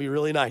Pickens is going to be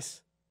really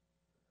nice.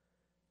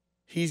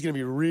 He's going to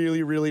be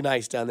really, really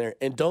nice down there.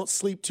 And don't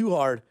sleep too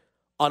hard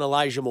on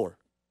Elijah Moore.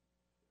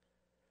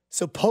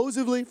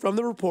 Supposedly, from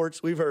the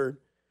reports we've heard,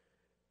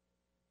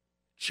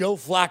 Joe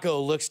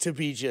Flacco looks to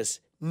be just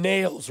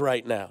nails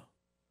right now,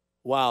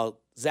 while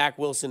Zach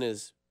Wilson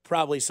is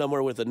probably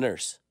somewhere with a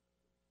nurse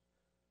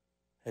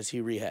as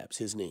he rehabs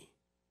his knee.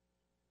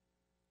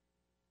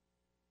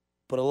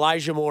 But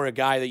Elijah Moore, a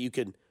guy that you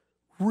can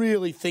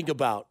really think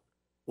about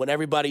when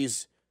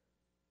everybody's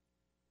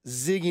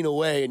zigging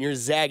away and you're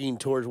zagging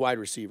towards wide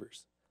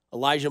receivers.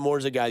 Elijah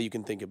Moore's a guy you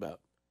can think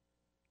about.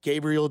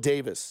 Gabriel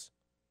Davis.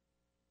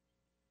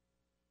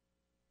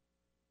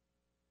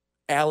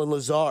 Alan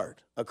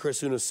Lazard, a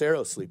Chris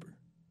Unacero sleeper.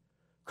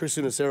 Chris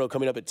Unacero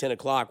coming up at 10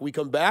 o'clock. We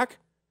come back.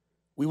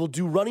 We will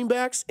do running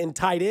backs and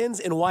tight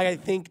ends and why I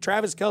think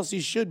Travis Kelce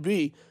should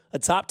be a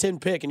top 10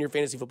 pick in your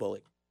fantasy football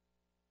league.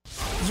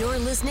 You're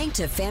listening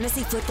to Fantasy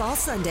Football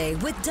Sunday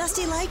with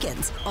Dusty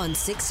Likens on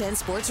 610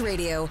 Sports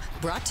Radio,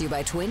 brought to you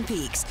by Twin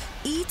Peaks.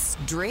 Eats,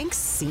 drinks,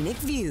 scenic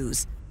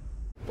views.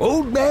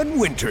 Old Man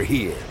Winter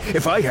here.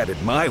 If I had it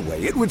my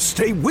way, it would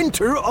stay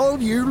winter all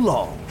year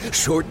long.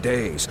 Short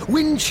days,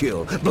 wind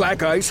chill,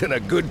 black ice, and a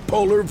good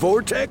polar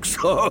vortex.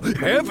 Oh,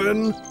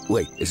 heaven.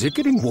 Wait, is it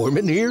getting warm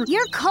in here?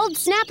 Your cold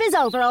snap is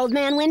over, Old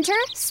Man Winter.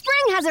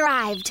 Spring has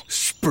arrived.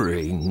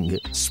 Spring.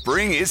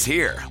 Spring is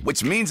here,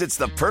 which means it's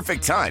the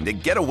perfect time to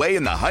get away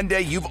in the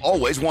Hyundai you've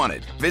always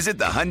wanted. Visit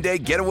the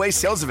Hyundai Getaway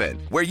Sales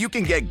Event, where you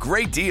can get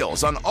great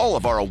deals on all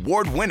of our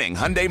award-winning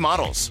Hyundai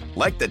models,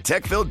 like the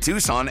tech-filled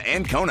Tucson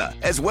and Kona,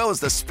 as well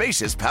as the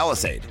spacious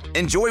Palisade.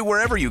 Enjoy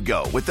wherever you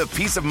go with the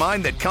peace of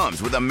mind that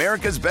comes with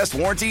America's best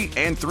warranty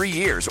and 3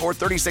 years or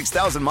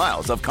 36,000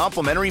 miles of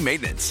complimentary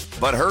maintenance.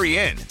 But hurry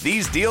in,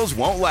 these deals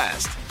won't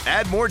last.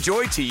 Add more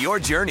joy to your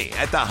journey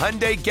at the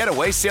Hyundai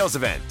Getaway Sales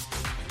Event.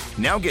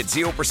 Now get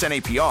 0%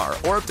 APR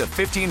or up to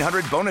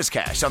 $1,500 bonus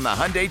cash on the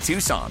Hyundai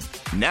Tucson.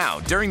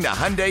 Now, during the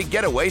Hyundai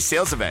Getaway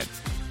Sales Event.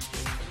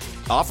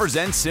 Offers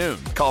end soon.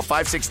 Call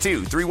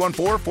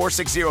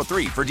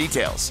 562-314-4603 for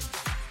details.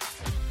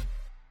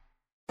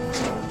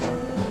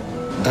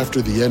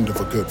 After the end of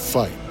a good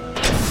fight,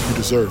 you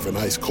deserve an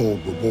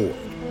ice-cold reward.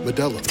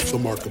 Modelo is the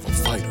mark of a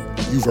fighter.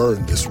 You've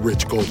earned this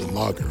rich golden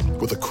lager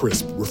with a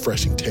crisp,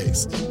 refreshing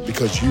taste.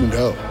 Because you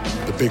know,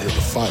 the bigger the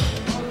fight,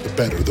 the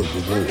better the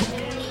reward.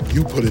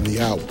 You put in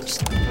the hours,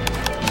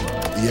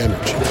 the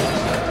energy,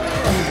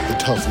 the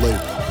tough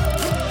labor.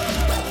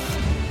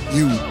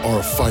 You are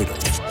a fighter,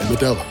 and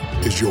Modelo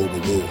is your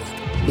reward.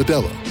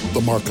 Modelo,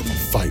 the mark of a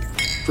fighter.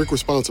 Drink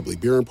responsibly.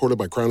 Beer imported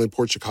by Crown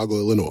Imports, Chicago,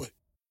 Illinois.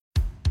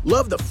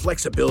 Love the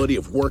flexibility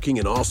of working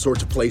in all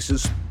sorts of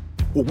places?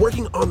 Well,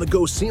 working on the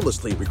go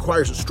seamlessly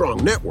requires a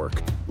strong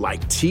network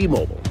like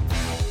T-Mobile.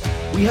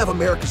 We have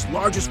America's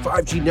largest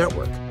 5G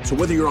network, so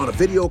whether you're on a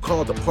video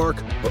call at the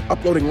park or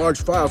uploading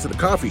large files at a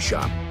coffee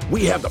shop,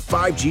 we have the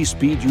 5G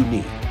speed you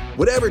need.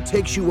 Whatever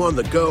takes you on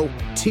the go,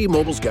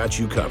 T-Mobile's got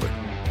you covered.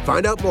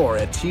 Find out more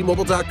at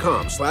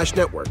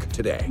T-Mobile.com/network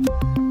today.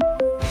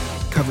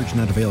 Coverage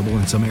not available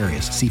in some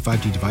areas. See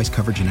 5G device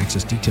coverage and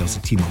access details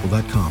at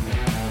T-Mobile.com.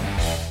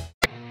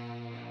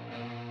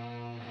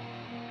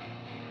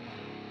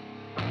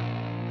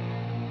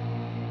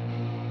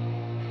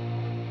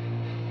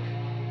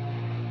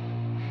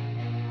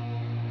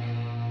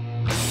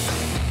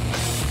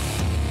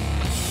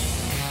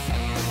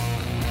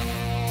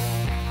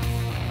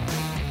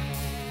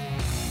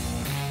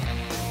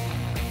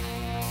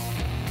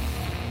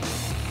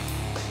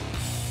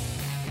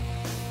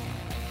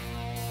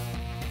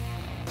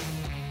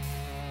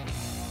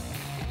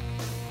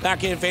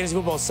 Back in Fantasy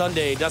Football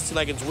Sunday, Dusty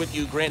Likens with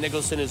you. Grant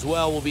Nicholson as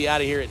well. We'll be out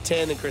of here at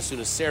 10, and Chris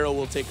Unicero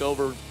will take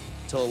over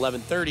till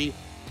 11:30.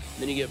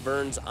 Then you get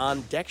Vern's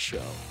On Deck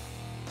show.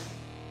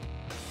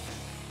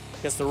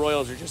 I guess the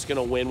Royals are just going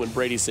to win when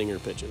Brady Singer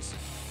pitches.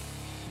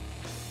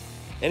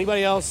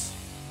 Anybody else?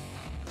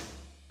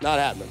 Not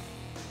happening.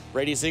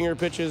 Brady Singer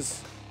pitches.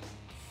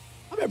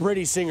 I bet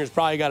Brady Singer's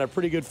probably got a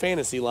pretty good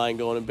fantasy line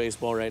going in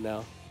baseball right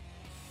now.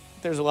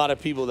 There's a lot of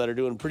people that are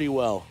doing pretty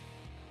well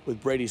with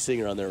Brady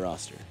Singer on their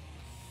roster.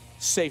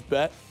 Safe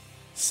bet.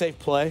 Safe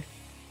play.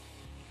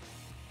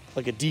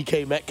 Like a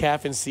DK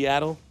Metcalf in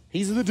Seattle.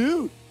 He's the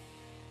dude.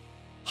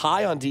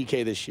 High on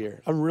DK this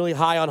year. I'm really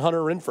high on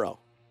Hunter Renfrow.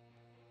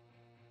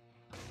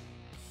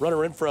 Hunter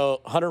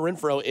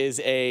Renfrow is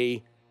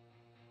a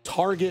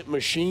target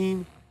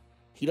machine.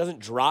 He doesn't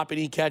drop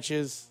any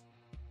catches.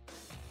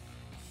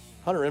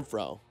 Hunter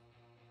Renfrow.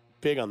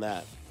 Big on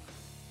that.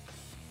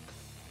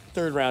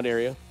 Third round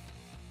area.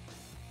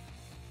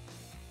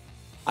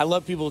 I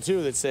love people,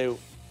 too, that say,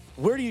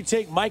 where do you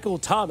take Michael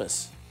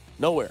Thomas?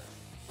 Nowhere.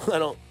 I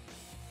don't.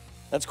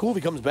 That's cool if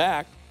he comes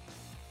back.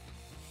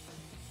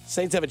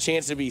 Saints have a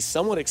chance to be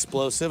somewhat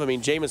explosive. I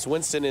mean, Jameis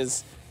Winston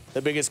is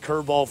the biggest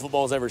curveball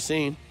football's ever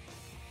seen.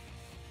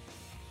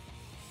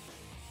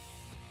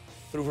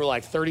 Threw for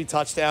like 30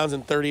 touchdowns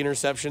and 30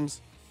 interceptions.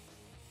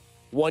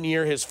 One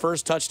year, his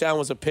first touchdown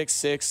was a pick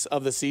six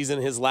of the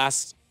season. His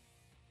last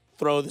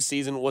throw of the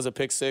season was a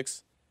pick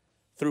six.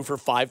 Threw for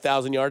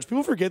 5,000 yards.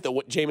 People forget that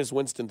Jameis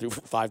Winston threw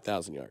for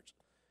 5,000 yards.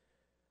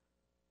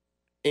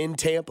 In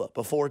Tampa,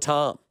 before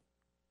Tom.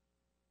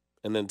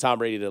 And then Tom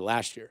Brady did it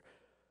last year.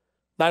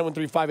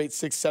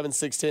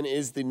 913-586-7610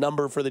 is the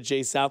number for the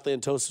Jay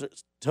Southland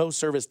Tow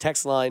Service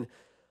text line.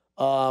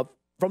 From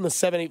the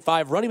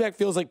 785, running back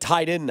feels like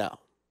tied in now.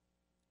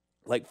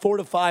 Like 4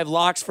 to 5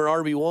 locks for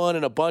RB1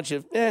 and a bunch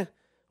of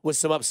with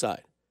some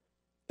upside.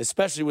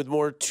 Especially with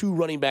more 2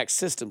 running back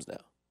systems now.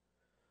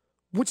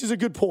 Which is a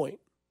good point.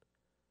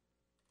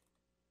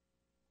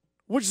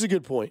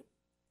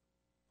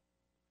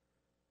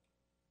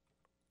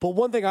 But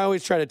one thing I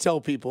always try to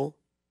tell people,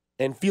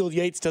 and Field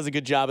Yates does a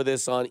good job of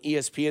this on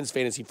ESPN's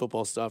fantasy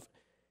football stuff,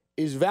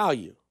 is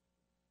value.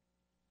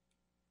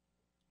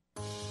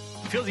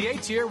 Field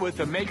Yates here with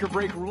the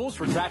make-or-break rules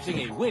for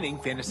drafting a winning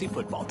fantasy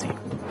football team.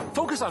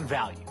 Focus on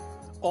value.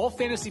 All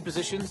fantasy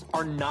positions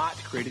are not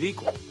created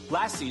equal.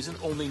 Last season,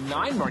 only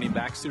 9 running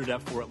backs suited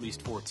up for at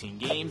least 14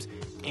 games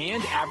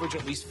and averaged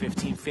at least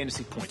 15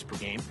 fantasy points per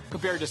game,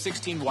 compared to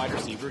 16 wide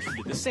receivers who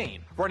did the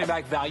same. Running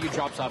back value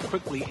drops off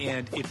quickly,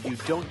 and if you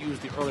don't use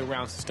the early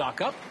rounds to stock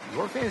up,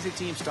 your fantasy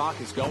team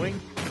stock is going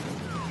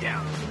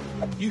down.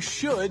 You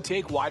should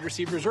take wide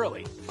receivers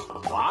early.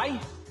 Why?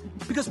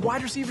 Because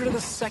wide receivers are the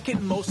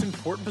second most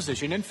important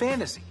position in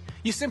fantasy.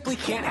 You simply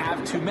can't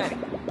have too many.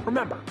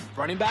 Remember,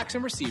 running backs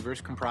and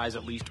receivers comprise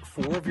at least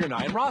 4 of your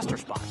 9 roster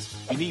spots.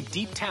 You need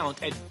deep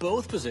talent at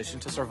both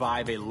positions to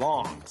survive a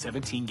long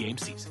 17-game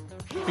season.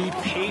 Be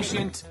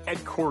patient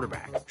at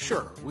quarterback.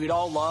 Sure, we'd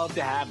all love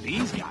to have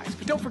these guys,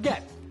 but don't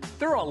forget,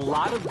 there are a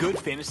lot of good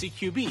fantasy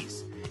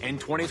QBs. In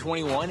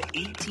 2021,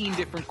 18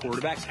 different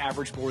quarterbacks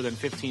averaged more than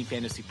 15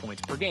 fantasy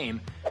points per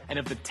game. And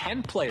of the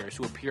 10 players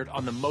who appeared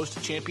on the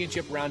most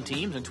championship round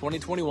teams in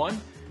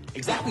 2021,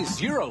 exactly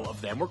 0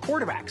 of them were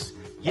quarterbacks.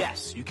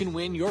 Yes, you can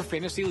win your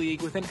fantasy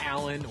league with an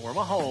Allen or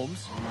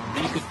Mahomes,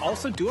 but you can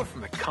also do it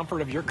from the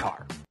comfort of your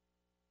car.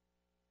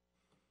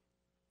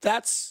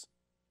 That's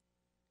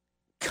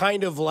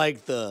kind of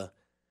like the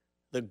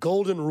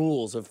golden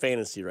rules of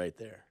fantasy right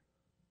there.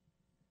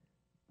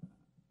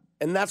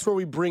 And that's where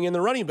we bring in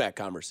the running back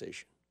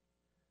conversation.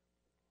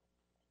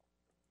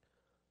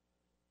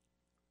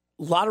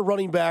 A lot of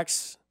running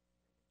backs,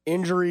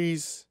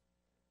 injuries,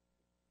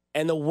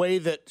 and the way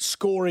that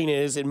scoring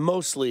is in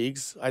most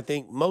leagues, I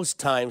think most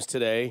times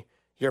today,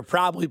 you're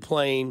probably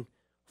playing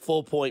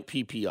full point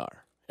PPR.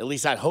 At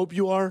least I hope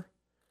you are.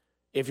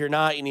 If you're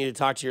not, you need to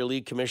talk to your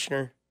league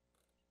commissioner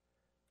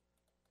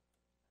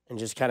and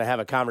just kind of have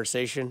a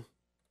conversation.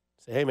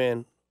 Say, hey,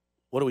 man,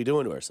 what are we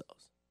doing to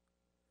ourselves?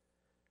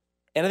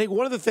 And I think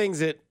one of the things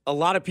that a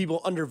lot of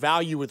people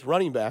undervalue with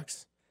running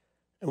backs,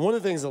 and one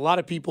of the things a lot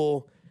of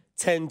people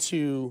tend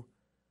to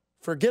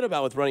forget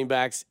about with running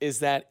backs, is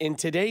that in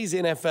today's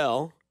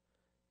NFL,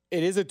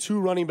 it is a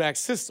 2 running back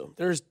system.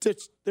 There's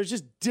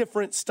just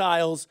different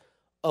styles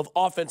of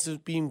offenses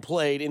being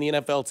played in the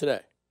NFL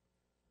today.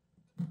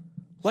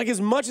 Like,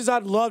 as much as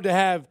I'd love to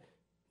have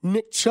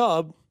Nick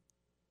Chubb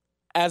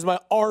as my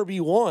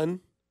RB1,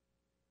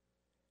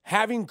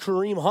 having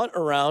Kareem Hunt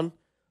around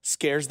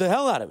scares the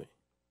hell out of me.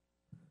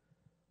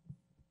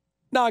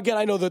 Now, again,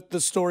 I know that the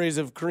stories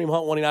of Kareem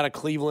Hunt wanting out of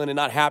Cleveland and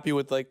not happy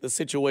with the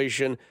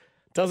situation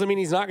doesn't mean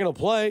he's not going to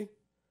play.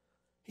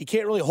 He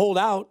can't really hold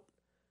out,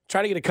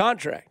 try to get a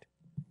contract.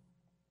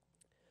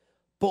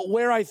 But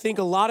where I think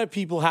a lot of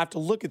people have to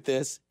look at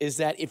this is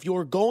that if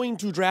you're going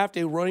to draft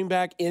a running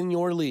back in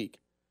your league,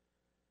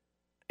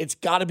 it's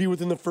got to be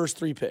within the first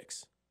 3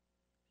 picks.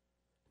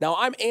 Now,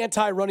 I'm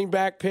anti-running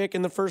back pick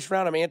in the first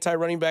round. I'm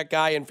anti-running back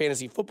guy in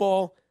fantasy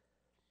football.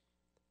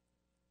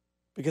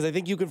 because I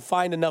think you can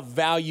find enough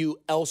value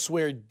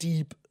elsewhere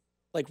deep,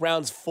 like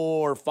rounds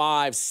 4,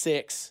 5,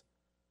 6.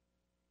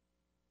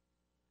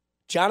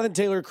 Jonathan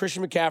Taylor,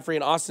 Christian McCaffrey,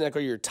 and Austin Eckler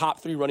are your top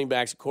 3 running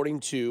backs according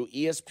to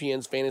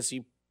ESPN's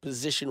fantasy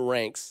position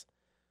ranks,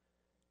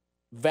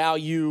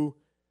 value,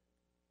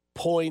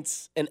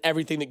 points, and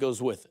everything that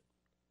goes with it.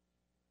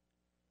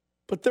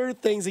 But there are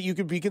things that you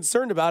could be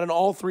concerned about in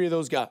all 3 of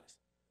those guys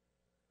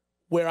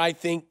where I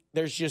think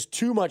there's just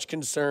too much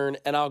concern,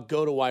 and I'll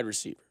go to wide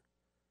receiver.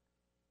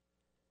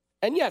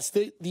 And yes,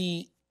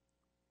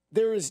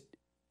 there is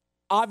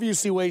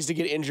obviously ways to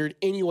get injured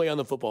anyway on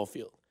the football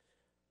field.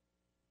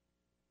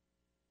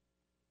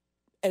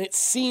 And it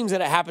seems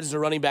that it happens to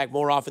running back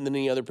more often than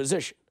any other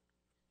position.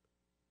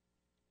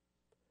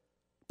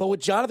 But with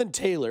Jonathan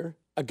Taylor,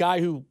 a guy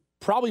who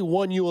probably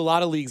won you a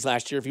lot of leagues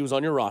last year if he was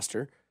on your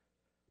roster,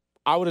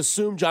 I would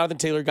assume Jonathan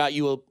Taylor got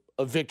you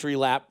a victory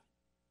lap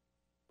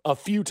a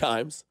few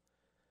times.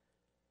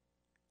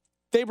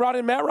 They brought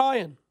in Matt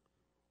Ryan.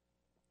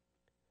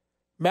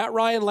 Matt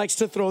Ryan likes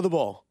to throw the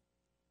ball,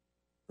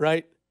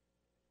 right?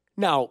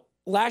 Now,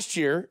 last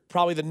year,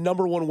 probably the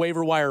number 1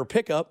 waiver wire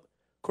pickup,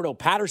 Cordell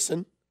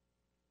Patterson,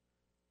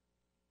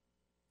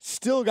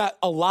 still got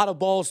a lot of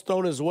balls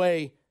thrown his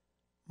way,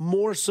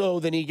 more so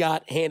than he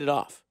got handed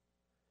off.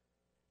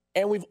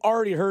 And we've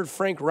already heard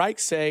Frank Reich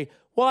say,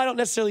 well, I don't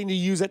necessarily need to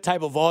use that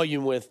type of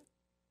volume with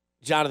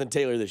Jonathan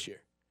Taylor this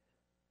year.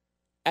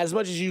 As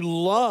much as you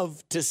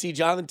love to see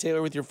Jonathan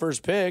Taylor with your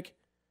first pick,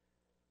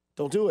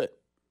 don't do it.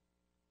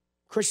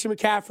 Christian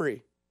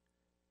McCaffrey,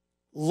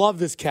 love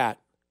this cat.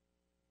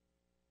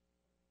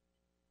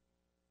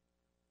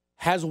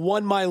 Has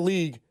won my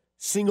league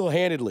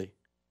single-handedly.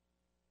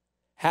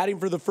 Had him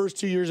for the first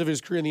 2 years of his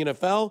career in the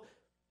NFL.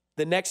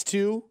 The next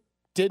 2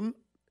 didn't.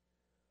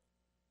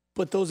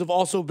 But those have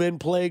also been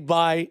plagued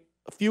by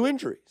a few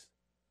injuries.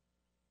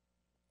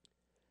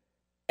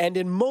 And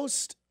in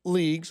most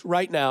leagues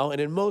right now, and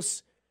in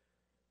most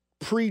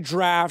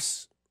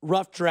pre-drafts,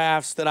 rough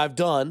drafts that I've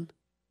done,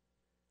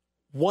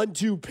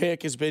 1-2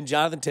 pick has been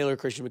Jonathan Taylor,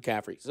 Christian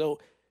McCaffrey. So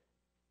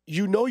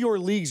you know your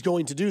league's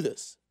going to do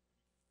this.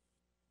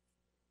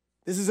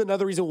 This is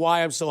another reason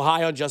why I'm so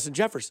high on Justin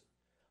Jefferson.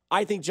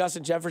 I think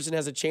Justin Jefferson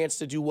has a chance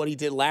to do what he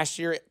did last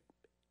year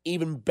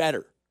even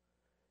better.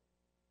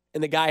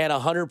 And the guy had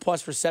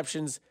 100-plus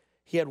receptions.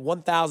 He had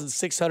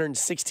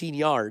 1,616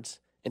 yards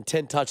and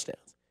 10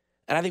 touchdowns.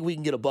 And I think we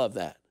can get above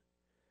that.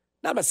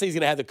 Now, I'm not saying he's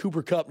going to have the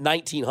Cooper Kupp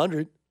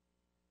 1,900.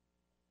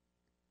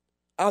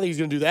 I don't think he's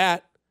going to do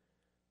that.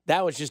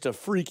 That was just a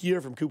freak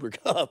year from Cooper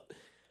Kupp.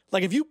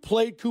 Like, if you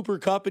played Cooper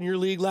Kupp in your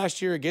league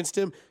last year against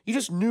him, you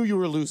just knew you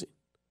were losing.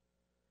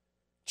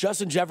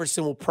 Justin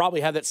Jefferson will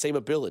probably have that same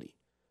ability.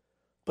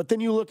 But then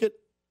you look at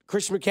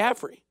Christian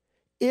McCaffrey.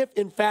 If,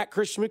 in fact,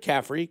 Christian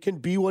McCaffrey can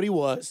be what he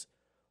was,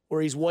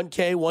 where he's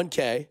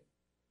 1K,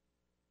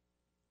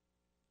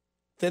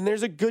 then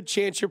there's a good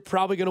chance you're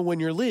probably going to win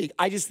your league.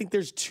 I just think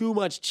there's too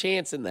much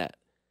chance in that.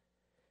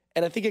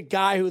 And I think a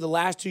guy who the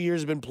last 2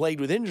 years has been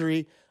plagued with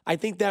injury, I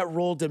think that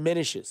role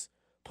diminishes.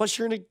 Plus,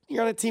 you're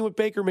on a team with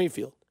Baker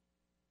Mayfield.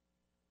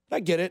 I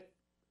get it.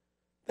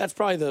 That's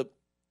probably the,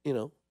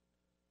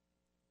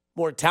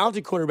 more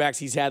talented quarterbacks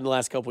he's had in the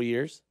last couple of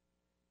years.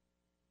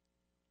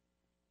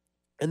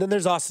 And then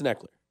there's Austin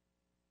Eckler.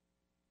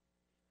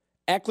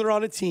 Eckler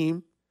on a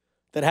team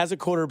that has a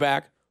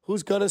quarterback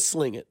who's going to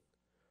sling it.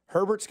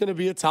 Herbert's going to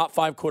be a top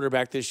 5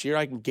 quarterback this year.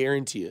 I can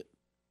guarantee it.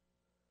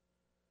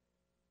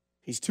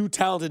 He's too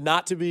talented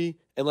not to be,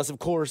 unless, of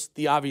course,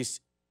 the obvious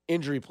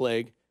injury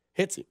plague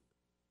hits him.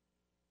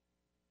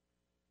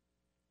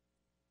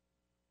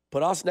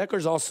 But Austin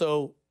Eckler's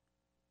also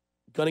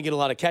going to get a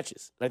lot of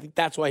catches. And I think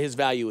that's why his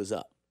value is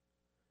up.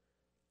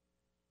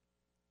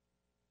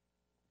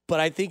 But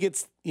I think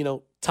it's,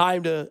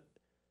 time to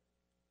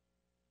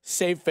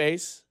save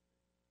face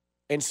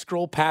and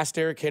scroll past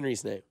Derrick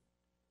Henry's name,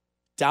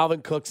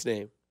 Dalvin Cook's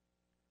name.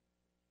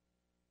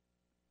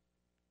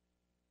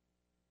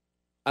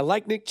 I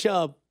like Nick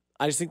Chubb.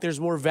 I just think there's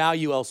more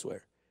value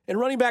elsewhere. And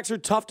running backs are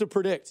tough to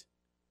predict.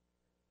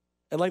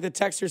 And like the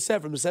texter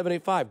said from the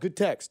 785, good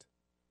text.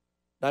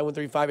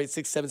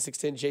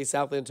 913-586-7610, Jay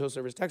Southland Tow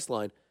Service text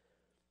line.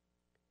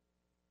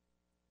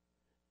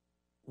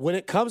 When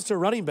it comes to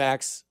running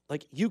backs,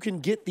 you can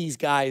get these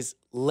guys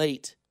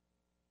late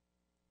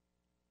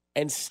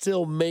and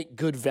still make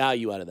good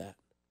value out of that.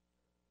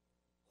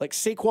 Like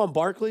Saquon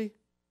Barkley,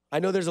 I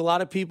know there's a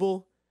lot of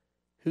people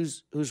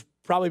who's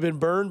probably been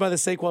burned by the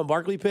Saquon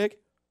Barkley pick.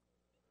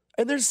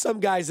 And there's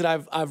some guys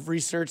that I've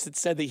researched that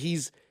said that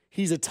he's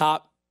a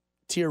top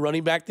tier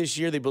running back this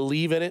year. They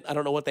believe in it. I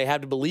don't know what they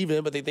have to believe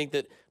in, but they think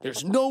that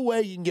there's no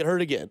way you can get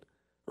hurt again,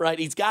 right?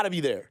 He's got to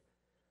be there.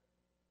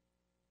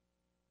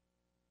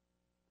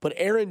 But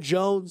Aaron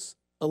Jones,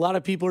 a lot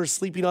of people are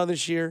sleeping on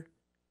this year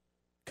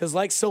because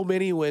like so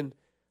many, when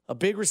a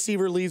big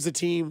receiver leaves the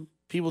team,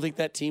 people think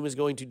that team is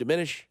going to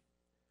diminish.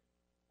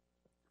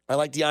 I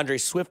like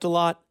DeAndre Swift a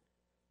lot.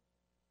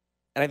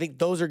 And I think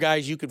those are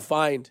guys you can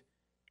find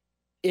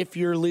if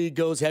your league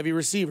goes heavy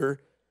receiver.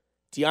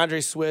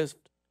 DeAndre Swift,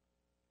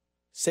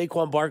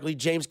 Saquon Barkley,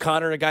 James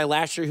Conner, a guy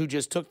last year who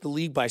just took the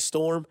league by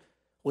storm,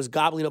 was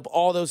gobbling up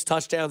all those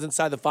touchdowns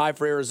inside the 5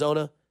 for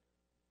Arizona.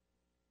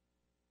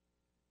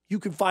 You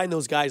can find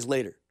those guys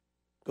later.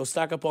 Go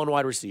stock up on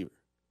wide receiver.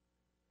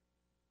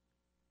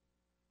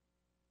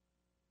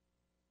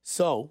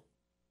 So,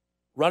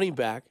 running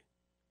back,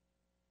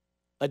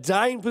 a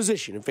dying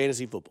position in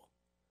fantasy football.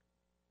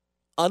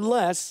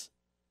 Unless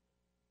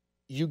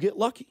you get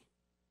lucky,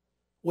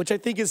 which I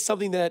think is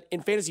something that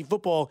in fantasy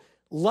football,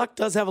 luck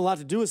does have a lot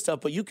to do with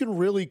stuff, but you can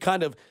really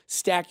kind of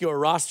stack your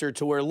roster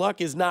to where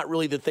luck is not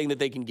really the thing that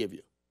they can give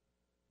you.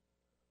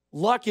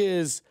 Luck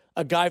is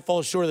a guy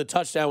falls short of the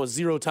touchdown with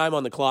 0 time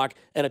on the clock,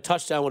 and a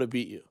touchdown would have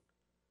beat you.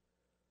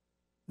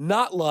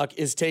 Not luck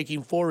is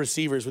taking 4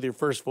 receivers with your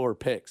first 4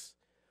 picks.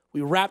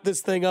 We wrap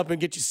this thing up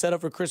and get you set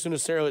up for Chris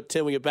Nacero at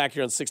 10. We get back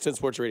here on 610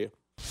 Sports Radio.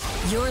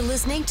 You're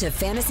listening to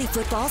Fantasy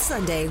Football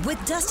Sunday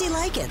with Dusty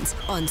Likens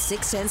on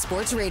 610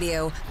 Sports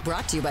Radio.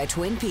 Brought to you by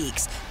Twin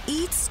Peaks.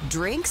 Eats,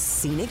 drinks,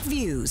 scenic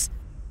views.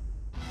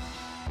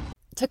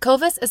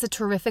 Tecovas is a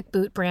terrific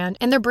boot brand,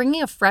 and they're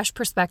bringing a fresh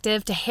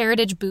perspective to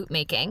heritage boot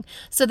making.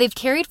 So they've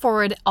carried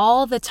forward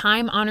all the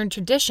time-honored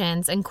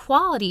traditions and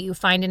quality you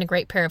find in a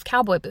great pair of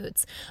cowboy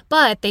boots,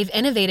 but they've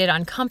innovated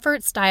on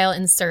comfort, style,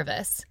 and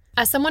service.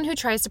 As someone who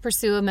tries to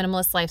pursue a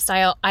minimalist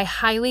lifestyle, I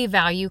highly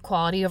value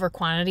quality over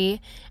quantity,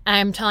 and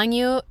I'm telling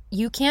you,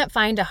 you can't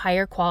find a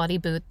higher quality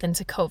boot than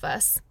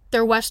Tecovas.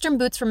 Their Western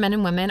boots for men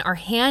and women are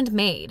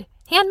handmade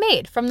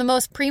from the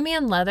most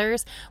premium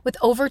leathers with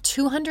over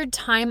 200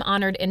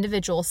 time-honored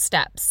individual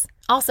steps.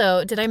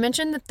 Also, did I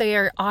mention that they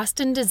are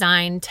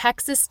Austin-designed,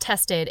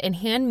 Texas-tested, and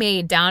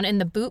handmade down in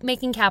the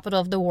boot-making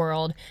capital of the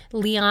world,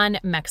 Leon,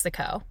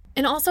 Mexico.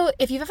 And also,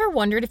 if you've ever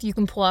wondered if you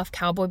can pull off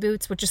cowboy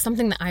boots, which is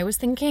something that I was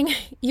thinking,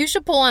 you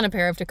should pull on a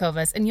pair of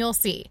Tecovas and you'll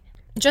see.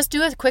 Just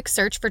do a quick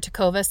search for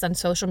Tecovas on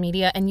social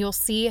media and you'll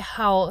see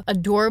how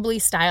adorably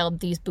styled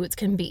these boots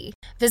can be.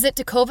 Visit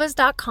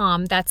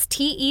tecovas.com, that's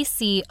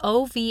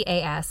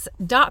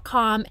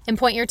TECOVAS.com, and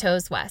point your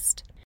toes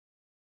west.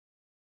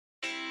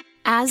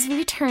 As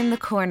we turn the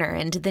corner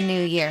into the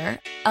new year,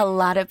 a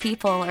lot of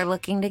people are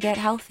looking to get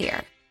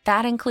healthier.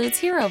 That includes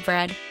Hero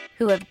Bread,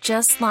 who have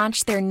just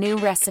launched their new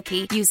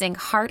recipe using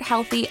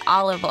heart-healthy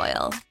olive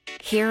oil.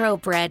 Hero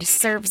Bread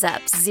serves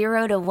up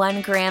 0 to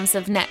 1 grams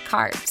of net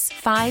carbs,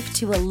 5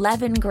 to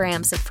 11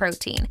 grams of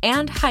protein,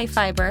 and high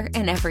fiber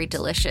in every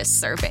delicious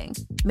serving.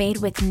 Made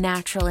with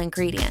natural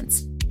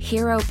ingredients,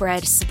 Hero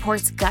Bread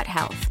supports gut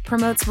health,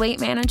 promotes weight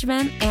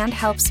management, and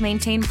helps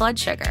maintain blood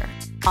sugar.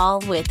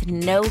 All with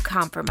no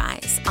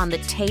compromise on the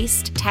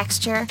taste,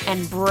 texture,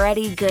 and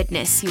bready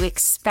goodness you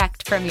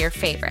expect from your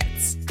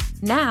favorites.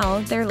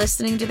 Now they're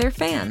listening to their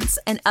fans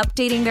and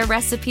updating their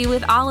recipe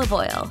with olive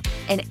oil,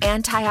 an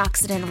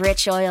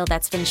antioxidant-rich oil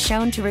that's been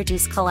shown to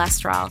reduce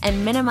cholesterol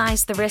and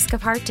minimize the risk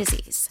of heart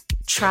disease.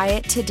 Try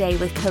it today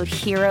with code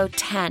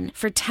HERO10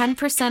 for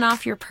 10%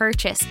 off your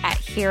purchase at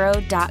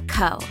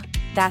hero.co.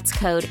 That's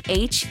code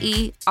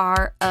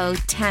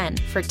HERO10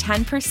 for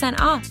 10%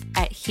 off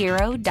at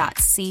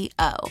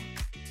hero.co.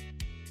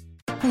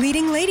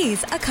 Leading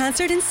Ladies, a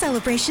concert in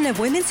celebration of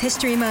Women's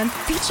History Month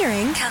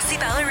featuring Kelsea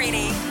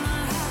Ballerini,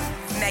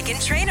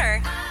 Meghan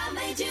Trainor,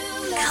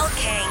 Elle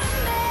King,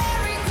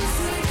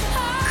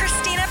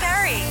 Christina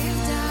Perri.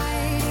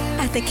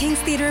 At the King's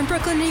Theater in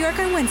Brooklyn, New York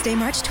on Wednesday,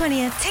 March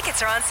 20th.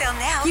 Tickets are on sale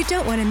now. You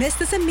don't want to miss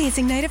this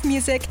amazing night of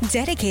music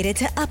dedicated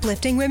to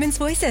uplifting women's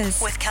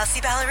voices. With Kelsea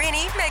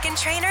Ballerini, Meghan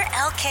Trainor,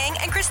 Elle King,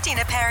 and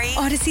Christina Perri.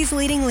 Odyssey's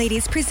Leading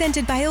Ladies,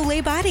 presented by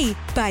Olay Body.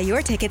 Buy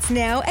your tickets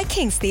now at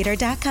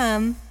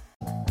kingstheater.com.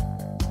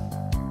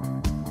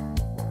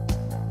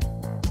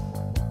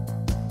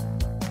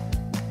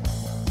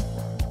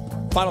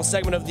 Final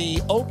segment of the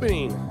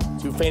opening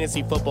to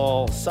Fantasy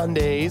Football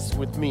Sundays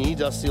with me,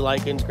 Dusty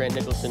Likens, Grant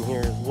Nicholson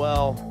here as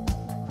well.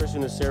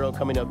 Christian Nacero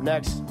coming up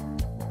next.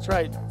 That's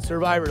right,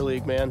 Survivor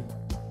League, man.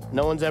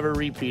 No one's ever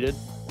repeated.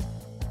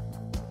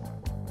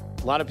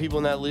 A lot of people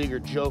in that league are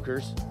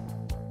jokers.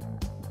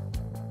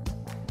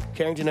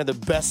 Carrington had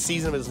the best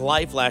season of his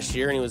life last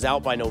year, and he was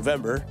out by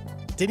November.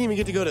 Didn't even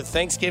get to go to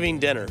Thanksgiving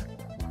dinner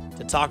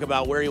to talk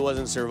about where he was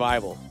in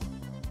survival.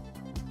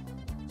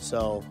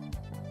 So,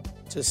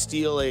 to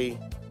steal a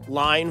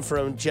line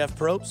from Jeff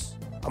Probst,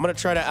 I'm going to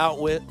try to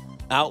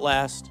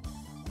outlast,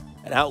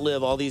 and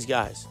outlive all these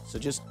guys. So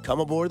just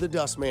come aboard the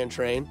Dustman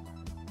train.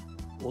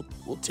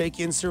 We'll take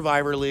you in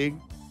Survivor League.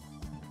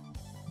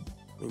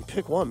 I mean,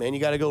 pick one, man. You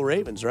got to go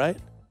Ravens, right?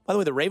 By the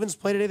way, the Ravens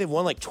play today. They've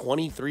won like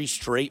 23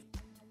 straight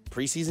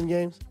preseason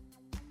games.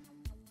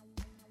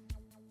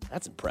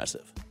 That's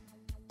impressive.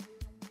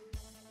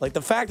 Like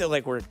the fact that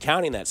like we're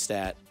counting that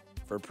stat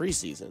for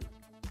preseason.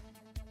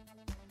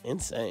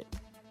 Insane.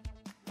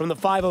 From the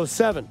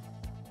 507,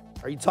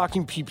 are you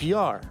talking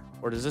PPR?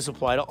 Or does this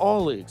apply to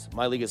all leagues?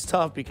 My league is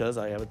tough because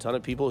I have a ton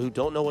of people who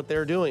don't know what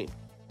they're doing.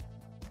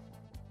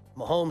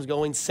 Mahomes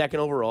going second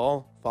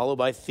overall, followed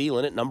by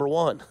Thielen at number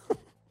 1.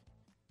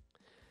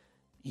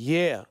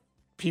 Yeah,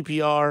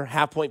 PPR,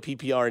 half-point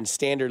PPR in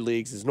standard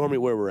leagues is normally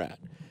where we're at.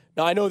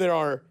 Now, I know there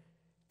are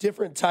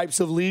different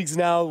types of leagues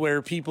now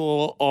where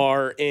people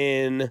are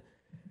in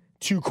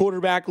 2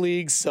 quarterback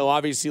leagues. So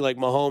obviously like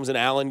Mahomes and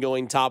Allen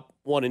going top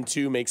 1 and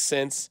 2 makes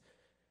sense.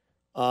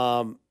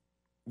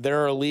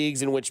 There are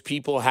leagues in which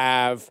people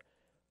have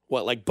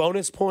like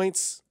bonus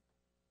points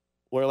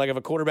where like if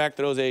a quarterback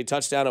throws a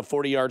touchdown of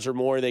 40 yards or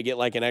more, they get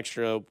like an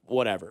extra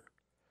whatever.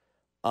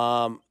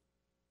 Not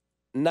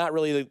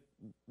really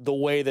the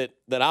way that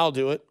I'll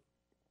do it.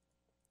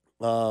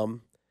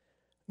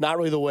 Not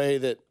really the way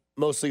that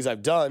most leagues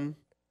I've done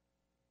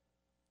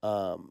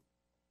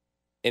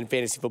in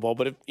fantasy football.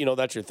 But if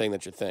that's your thing,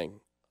 that's your thing.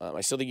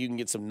 I still think you can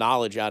get some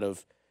knowledge out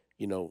of,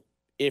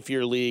 if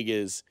your league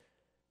is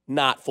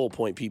not full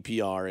point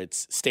PPR,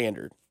 it's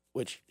standard,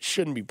 which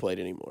shouldn't be played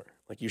anymore.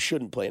 Like you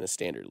shouldn't play in a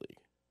standard league.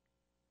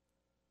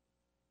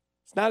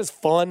 It's not as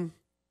fun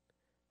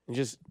and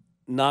just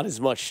not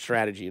as much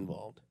strategy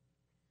involved.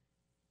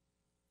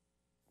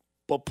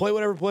 But play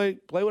whatever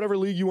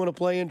league you want to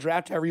play in,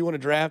 draft however you want to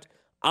draft.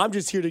 I'm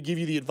just here to give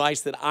you the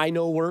advice that I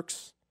know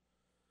works,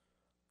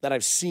 that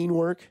I've seen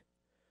work.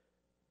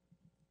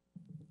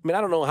 I mean,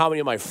 I don't know how many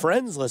of my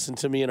friends listen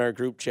to me in our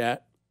group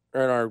chat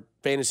or in our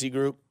fantasy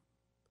group,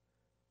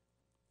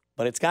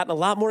 but it's gotten a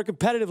lot more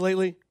competitive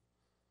lately.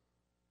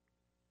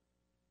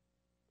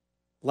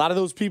 A lot of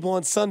those people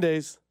on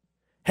Sundays,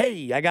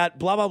 hey, I got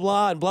blah, blah,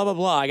 blah, and blah, blah,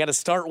 blah. I got to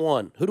start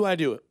one. Who do I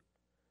do it?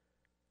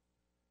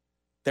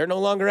 They're no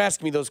longer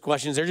asking me those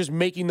questions. They're just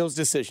making those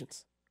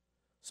decisions.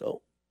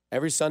 So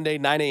every Sunday,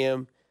 9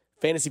 a.m.,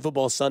 Fantasy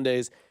Football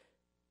Sundays.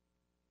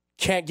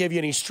 Can't give you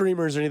any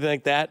streamers or anything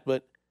like that,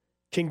 but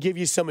can give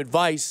you some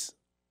advice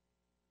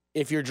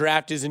if your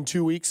draft is in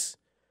 2 weeks.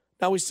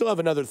 Now, we still have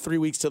another 3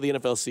 weeks till the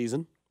NFL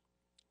season,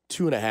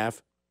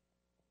 2.5.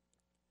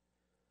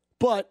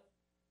 But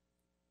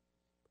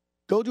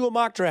go do a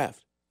mock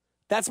draft.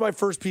 That's my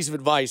first piece of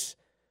advice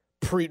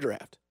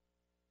pre-draft.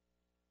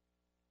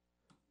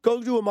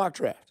 Go do a mock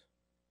draft.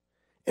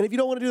 And if you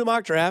don't want to do the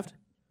mock draft,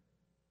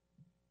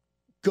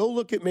 go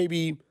look at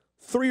maybe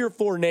 3 or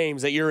 4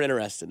 names that you're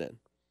interested in.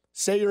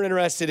 Say you're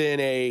interested in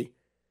a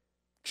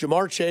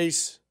Jamar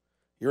Chase,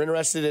 you're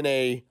interested in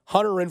a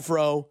Hunter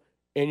Renfrow,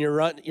 and you're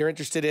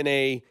interested in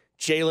a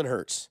Jalen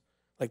Hurts.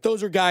 Like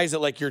those are guys that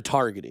like you're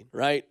targeting,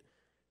 right?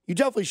 You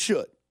definitely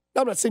should.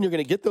 Now, I'm not saying you're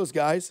going to get those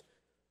guys.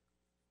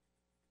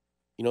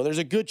 There's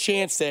a good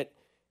chance that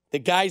the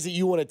guys that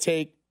you want to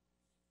take,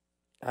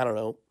 I don't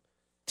know,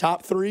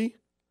 top 3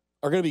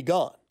 are going to be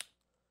gone.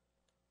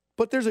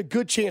 But there's a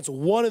good chance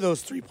one of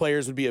those 3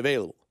 players would be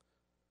available.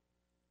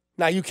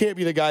 Now, you can't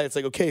be the guy that's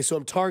like, okay, so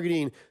I'm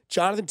targeting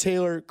Jonathan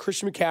Taylor,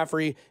 Christian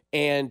McCaffrey,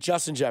 and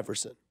Justin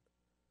Jefferson.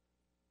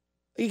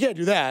 You can't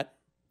do that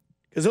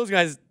because those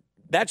guys,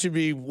 that should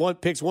be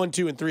picks 1,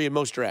 2, and 3 in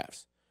most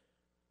drafts.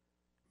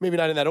 Maybe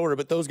not in that order,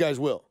 but those guys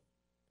will.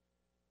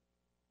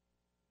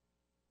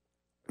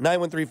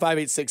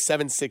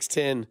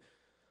 913-586-7610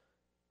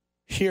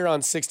 here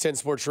on 610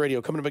 Sports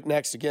Radio. Coming up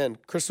next again,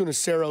 Chris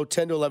Lucero,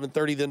 10 to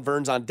 11:30, then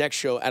Vern's on Deck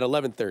Show at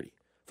 11:30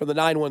 from the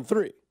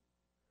 913.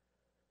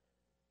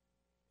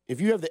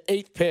 If you have the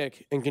 8th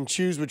pick and can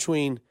choose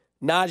between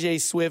Najee,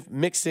 Swift,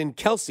 Mixon,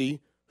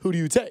 Kelsey, who do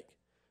you take?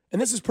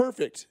 And this is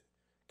perfect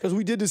because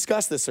we did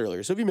discuss this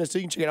earlier. So if you missed it,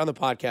 you can check it out on the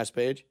podcast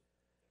page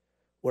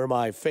where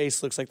my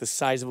face looks like the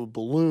size of a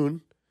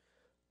balloon.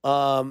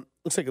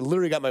 Looks like I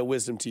literally got my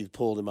wisdom teeth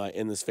pulled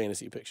in this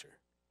fantasy picture.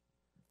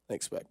 I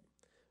expect.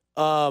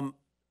 And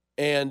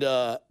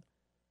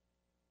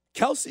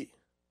Kelsey.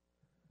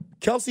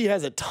 Kelsey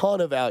has a ton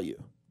of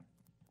value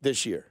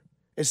this year,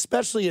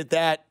 especially at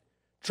that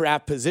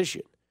draft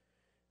position.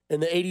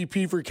 And the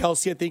ADP for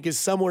Kelsey, I think, is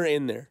somewhere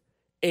in there,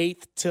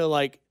 8th to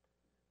like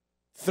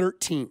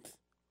 13th.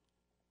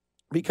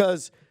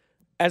 Because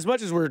as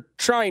much as we're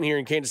trying here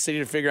in Kansas City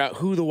to figure out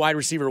who the wide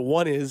receiver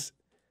 1 is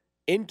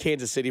in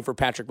Kansas City for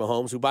Patrick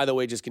Mahomes, who, by the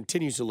way, just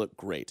continues to look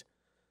great.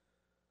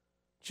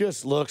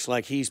 Just looks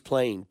like he's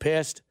playing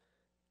pissed,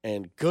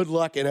 and good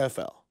luck,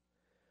 NFL.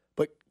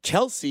 But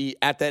Kelsey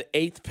at that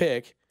 8th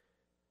pick,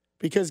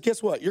 because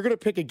guess what? You're going to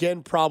pick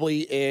again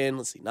probably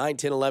in, 9,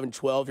 10, 11,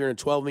 12. You're in a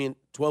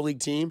 12-league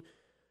team.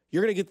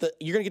 You're going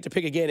to get to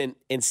pick again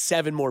in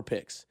 7 more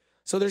picks.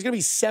 So there's going to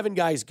be 7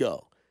 guys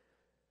go.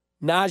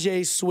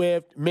 Najee,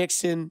 Swift,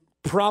 Mixon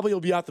probably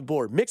will be off the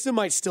board. Mixon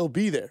might still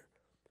be there.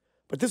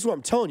 But this is what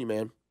I'm telling you,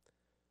 man.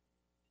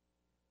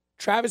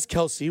 Travis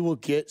Kelce will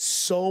get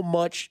so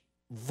much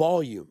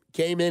volume,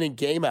 game in and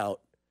game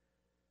out,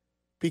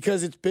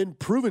 because it's been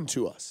proven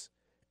to us.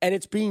 And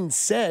it's being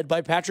said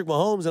by Patrick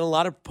Mahomes in a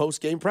lot of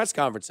post-game press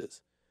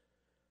conferences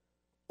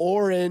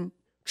or in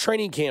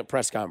training camp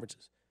press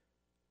conferences.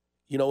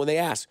 When they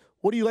ask,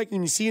 what do you like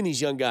when you see in these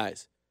young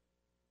guys?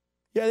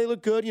 Yeah, they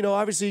look good.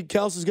 Obviously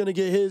Kelsey's going to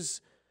get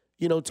his,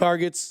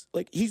 targets.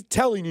 Like he's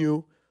telling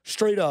you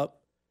straight up,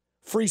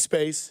 free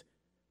space,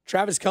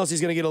 Travis Kelce's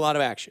going to get a lot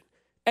of action.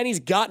 And he's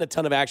gotten a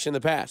ton of action in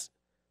the past.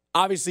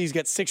 Obviously, he's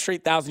got 6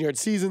 straight 1,000-yard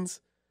seasons,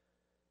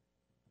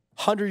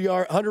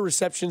 100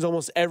 receptions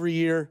almost every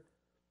year.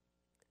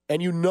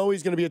 And he's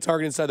going to be a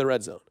target inside the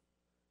red zone.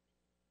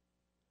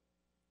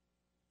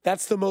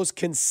 That's the most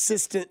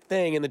consistent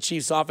thing in the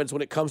Chiefs offense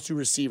when it comes to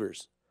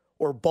receivers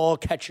or ball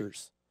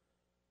catchers.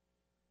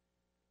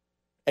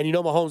 And you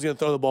know Mahomes is going to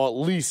throw the ball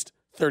at least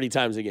 30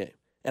 times a game.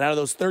 And out of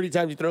those 30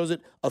 times he throws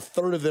it, a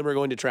third of them are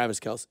going to Travis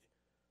Kelce.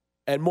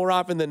 And more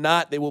often than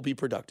not, they will be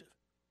productive.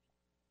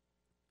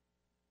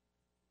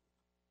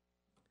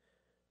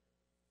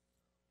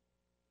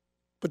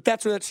 But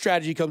that's where that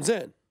strategy comes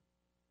in.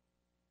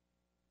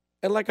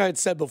 And like I had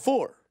said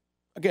before,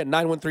 again,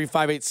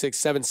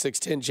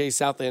 913-586-7610, Jay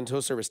Southland Tow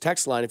Service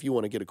text line if you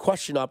want to get a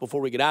question up before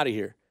we get out of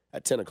here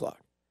at 10 o'clock.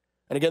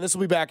 And again, this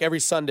will be back every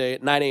Sunday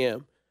at 9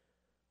 a.m.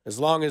 as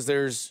long as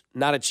there's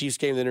not a Chiefs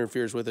game that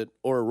interferes with it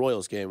or a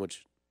Royals game,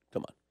 which,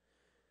 come on.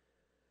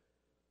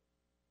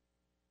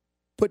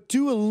 But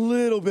do a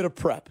little bit of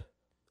prep.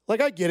 Like,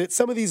 I get it.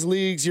 Some of these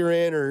leagues you're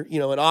in are, you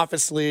know, an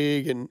office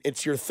league and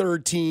it's your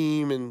third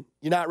team and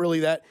you're not really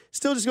that.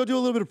 Still, just go do a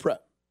little bit of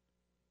prep.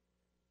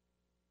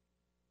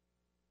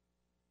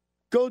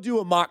 Go do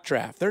a mock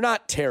draft. They're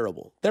not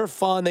terrible. They're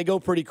fun. They go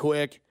pretty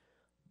quick.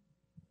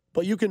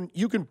 But you can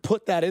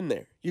put that in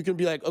there. You can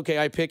be like, okay,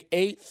 I pick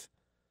 8th.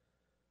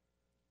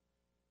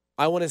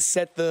 I want to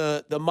set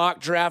the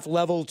mock draft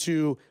level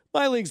to,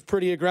 my league's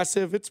pretty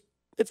aggressive. It's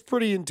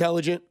pretty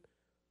intelligent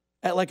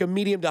at like a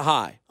medium to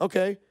high.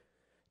 Okay.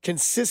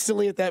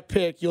 Consistently at that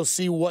pick, you'll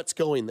see what's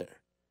going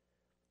there.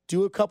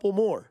 Do a couple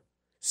more.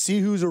 See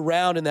who's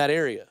around in that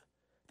area.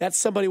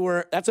 That's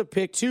a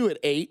pick 2 at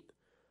 8.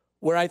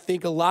 Where I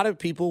think a lot of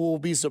people will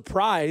be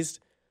surprised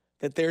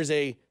that there's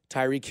a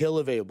Tyreek Hill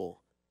available.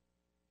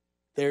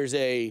 There's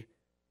a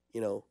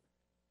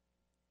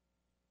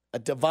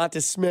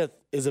Devonta Smith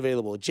is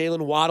available.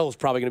 Jalen Waddle is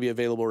probably going to be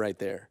available right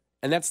there.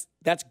 And that's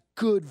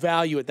good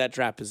value at that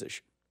draft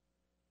position.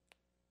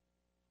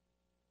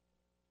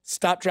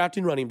 Stop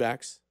drafting running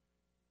backs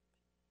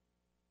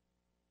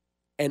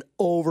and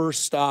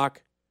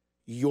overstock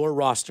your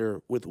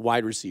roster with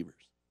wide receivers.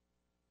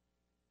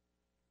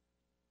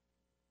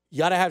 You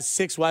got to have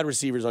 6 wide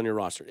receivers on your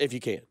roster if you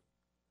can.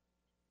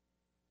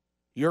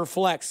 Your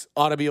flex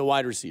ought to be a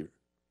wide receiver.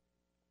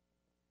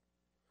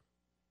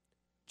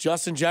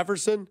 Justin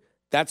Jefferson,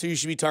 that's who you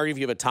should be targeting if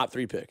you have a top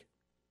 3 pick.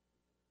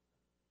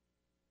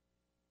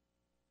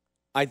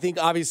 I think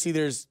obviously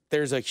there's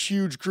a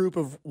huge group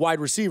of wide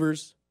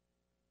receivers.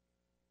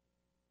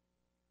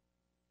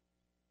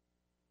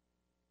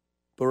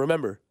 But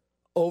remember,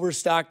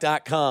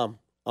 overstock.com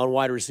on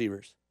wide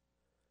receivers.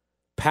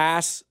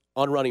 Pass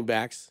on running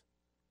backs,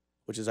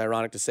 which is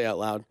ironic to say out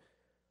loud.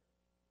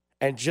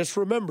 And just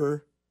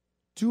remember,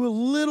 do a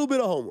little bit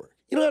of homework.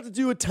 You don't have to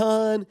do a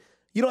ton.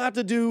 You don't have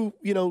to do,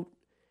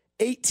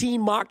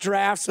 18 mock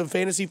drafts of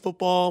fantasy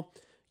football.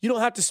 You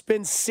don't have to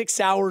spend 6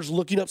 hours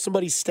looking up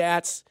somebody's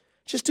stats.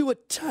 Just do a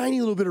tiny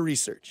little bit of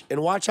research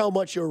and watch how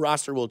much your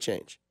roster will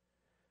change.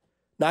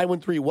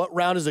 913, what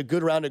round is a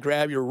good round to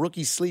grab your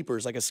rookie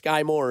sleepers like a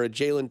Sky Moore or a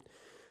Jalen?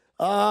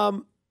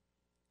 Jalen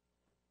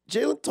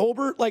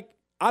Tolbert,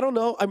 I don't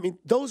know. I mean,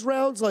 those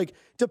rounds,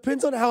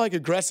 depends on how,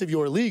 aggressive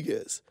your league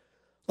is.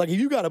 If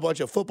you got a bunch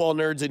of football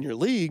nerds in your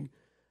league,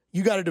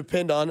 you got to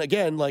depend on,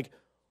 again,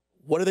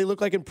 what do they look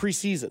like in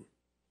preseason?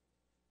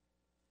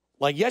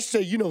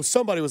 Yesterday,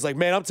 somebody was like,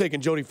 man, I'm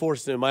taking Jody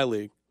Fortson in my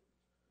league.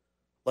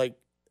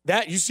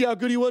 That, you see how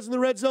good he was in the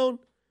red zone?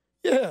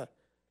 Yeah,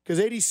 because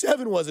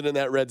 87 wasn't in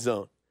that red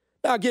zone.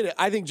 Now, I get it.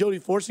 I think Jody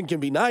Fortson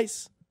can be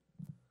nice.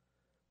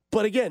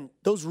 But again,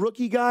 those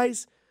rookie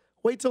guys,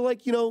 wait till,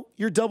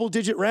 your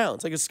double-digit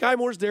rounds. If Sky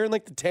Moore's there in, the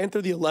 10th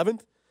or the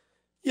 11th,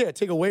 yeah,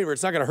 take a waiver.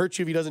 It's not going to hurt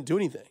you if he doesn't do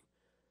anything.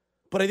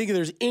 But I think if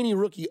there's any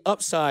rookie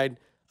upside,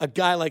 a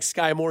guy like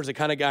Sky Moore is the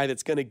kind of guy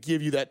that's going to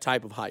give you that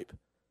type of hype.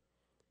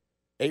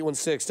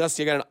 816,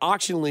 Dusty, I got an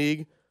auction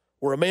league.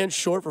 We're a man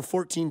short for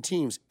 14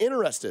 teams.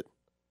 Interested?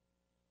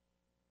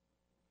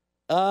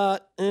 I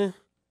think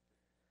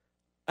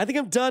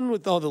I'm done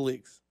with all the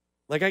leagues.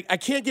 I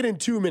can't get in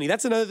too many.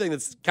 That's another thing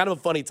that's kind of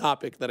a funny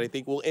topic that I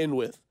think we'll end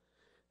with,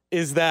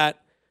 is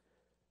that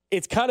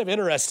it's kind of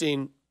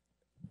interesting.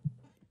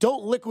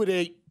 Don't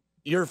liquidate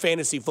your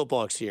fantasy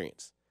football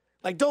experience.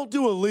 Don't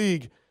do a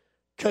league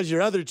because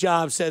your other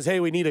job says, hey,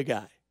 we need a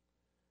guy.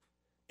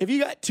 If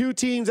you got 2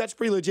 teams, that's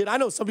pretty legit. I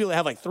know some people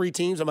that have 3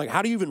 teams. I'm like,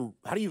 how do you even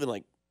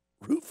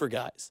root for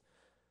guys?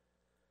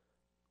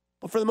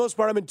 But for the most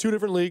part, I'm in 2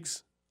 different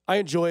leagues. I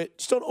enjoy it.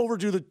 Just don't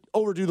overdo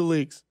the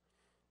leagues.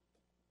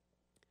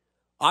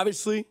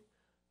 Obviously,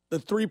 the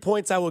 3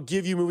 points I will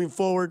give you moving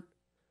forward: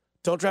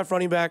 don't draft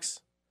running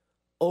backs,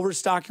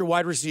 overstock your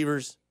wide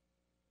receivers,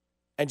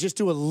 and just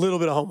do a little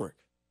bit of homework.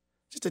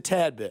 Just a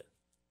tad bit.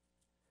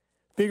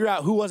 Figure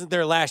out who wasn't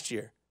there last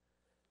year.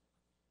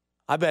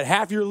 I bet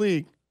half your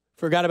league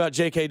forgot about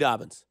J.K.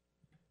 Dobbins.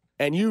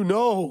 And you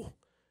know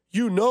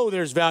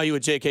there's value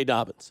at J.K.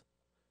 Dobbins.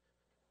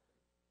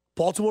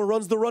 Baltimore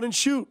runs the run and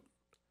shoot.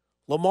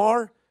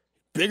 Lamar,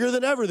 bigger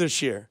than ever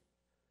this year.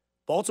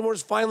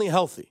 Baltimore's finally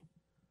healthy.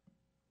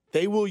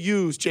 They will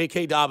use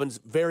J.K. Dobbins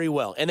very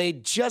well. And they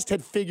just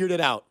had figured it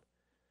out.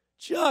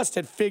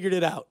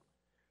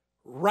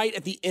 Right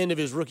at the end of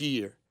his rookie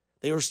year.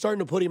 They were starting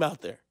to put him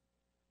out there.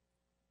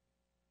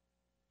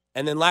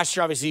 And then last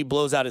year, obviously, he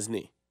blows out his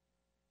knee.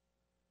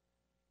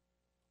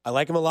 I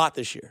like him a lot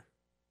this year.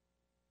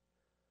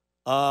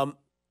 And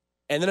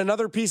then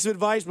another piece of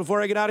advice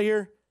before I get out of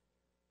here.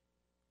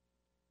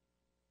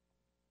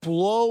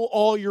 Blow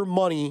all your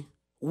money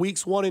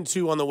weeks 1 and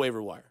 2 on the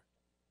waiver wire.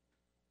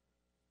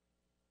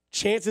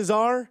 Chances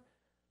are,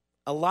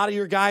 a lot of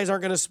your guys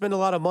aren't going to spend a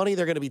lot of money.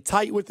 They're going to be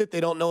tight with it. They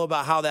don't know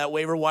about how that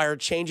waiver wire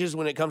changes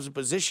when it comes to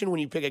position when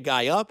you pick a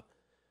guy up.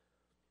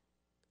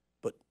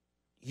 But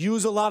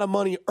use a lot of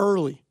money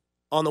early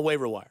on the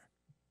waiver wire.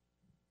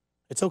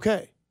 It's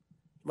okay.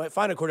 You might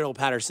find a Cordell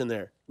Patterson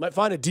there. You might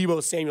find a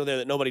Deebo Samuel there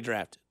that nobody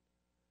drafted.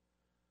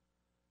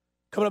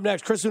 Coming up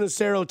next, Chris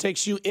Unicero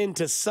takes you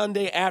into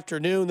Sunday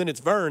afternoon. Then it's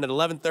Vern at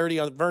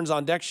 11:30 on Vern's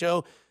On Deck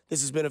show.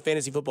 This has been a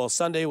Fantasy Football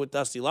Sunday with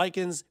Dusty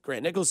Likens,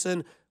 Grant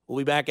Nicholson. We'll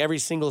be back every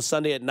single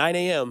Sunday at 9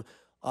 a.m.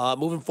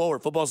 Moving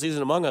forward, football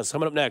season among us.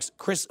 Coming up next,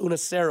 Chris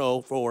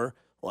Unicero for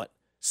what?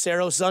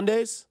 Cero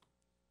Sundays?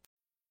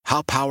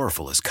 How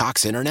powerful is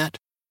Cox Internet?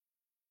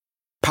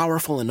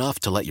 Powerful enough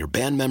to let your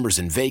band members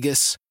in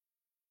Vegas,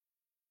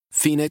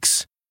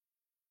 Phoenix,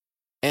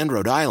 and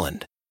Rhode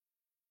Island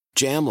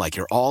jam like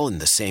you're all in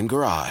the same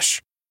garage.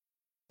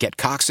 Get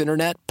Cox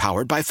Internet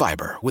powered by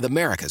fiber with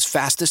America's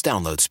fastest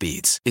download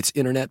speeds. It's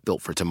internet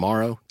built for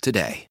tomorrow,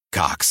 today.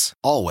 Cox,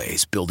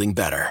 always building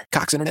better.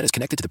 Cox Internet is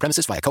connected to the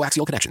premises via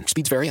coaxial connection.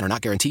 Speeds vary and are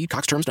not guaranteed.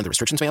 Cox terms and other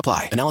restrictions may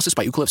apply. Analysis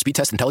by Ookla Speed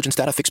Test Intelligence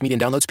Data. Fixed median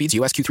download speeds.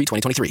 US Q3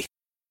 2023.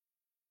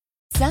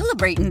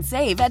 Celebrate and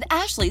save at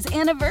Ashley's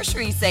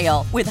Anniversary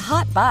Sale. With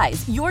Hot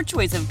Buys, your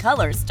choice of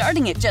colors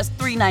starting at just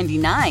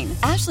 $3.99.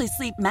 Ashley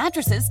Sleep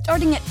mattresses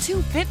starting at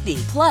 $2.50.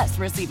 Plus,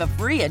 receive a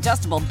free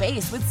adjustable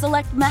base with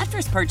select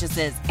mattress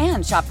purchases.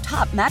 And shop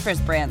top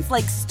mattress brands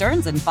like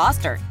Stearns &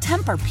 Foster,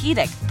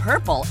 Tempur-Pedic,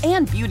 Purple,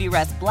 and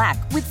Beautyrest Black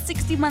with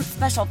 60-month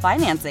special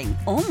financing.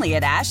 Only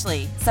at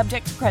Ashley.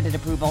 Subject to credit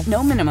approval.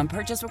 No minimum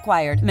purchase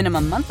required.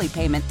 Minimum monthly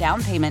payment,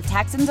 down payment,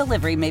 tax, and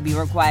delivery may be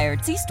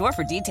required. See store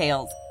for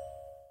details.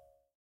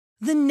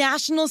 The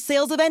national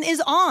sales event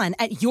is on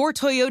at your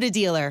Toyota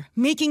dealer,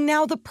 making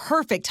now the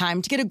perfect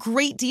time to get a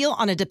great deal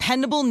on a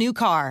dependable new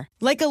car.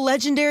 Like a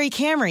legendary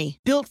Camry,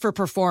 built for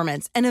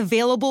performance and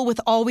available with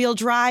all-wheel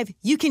drive,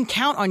 you can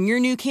count on your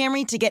new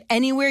Camry to get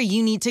anywhere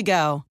you need to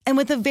go. And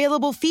with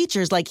available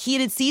features like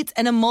heated seats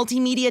and a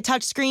multimedia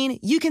touchscreen,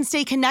 you can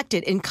stay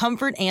connected in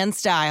comfort and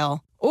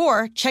style.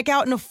 Or check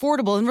out an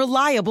affordable and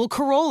reliable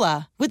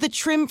Corolla with a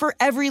trim for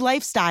every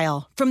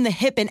lifestyle. From the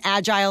hip and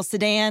agile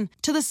sedan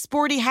to the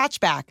sporty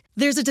hatchback,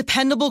 there's a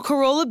dependable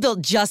Corolla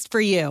built just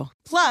for you.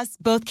 Plus,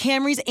 both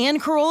Camrys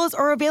and Corollas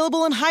are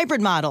available in hybrid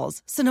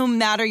models, so no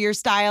matter your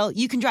style,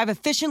 you can drive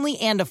efficiently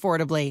and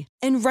affordably.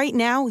 And right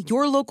now,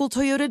 your local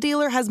Toyota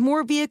dealer has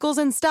more vehicles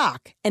in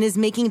stock and is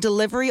making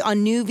delivery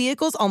on new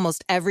vehicles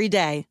almost every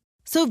day.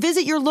 So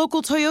visit your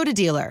local Toyota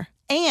dealer.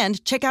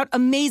 And check out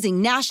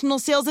amazing national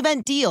sales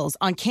event deals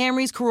on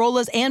Camrys,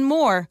 Corollas, and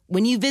more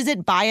when you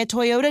visit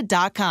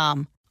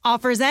buyatoyota.com.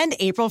 Offers end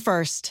April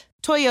 1st.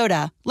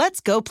 Toyota,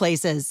 let's go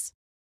places.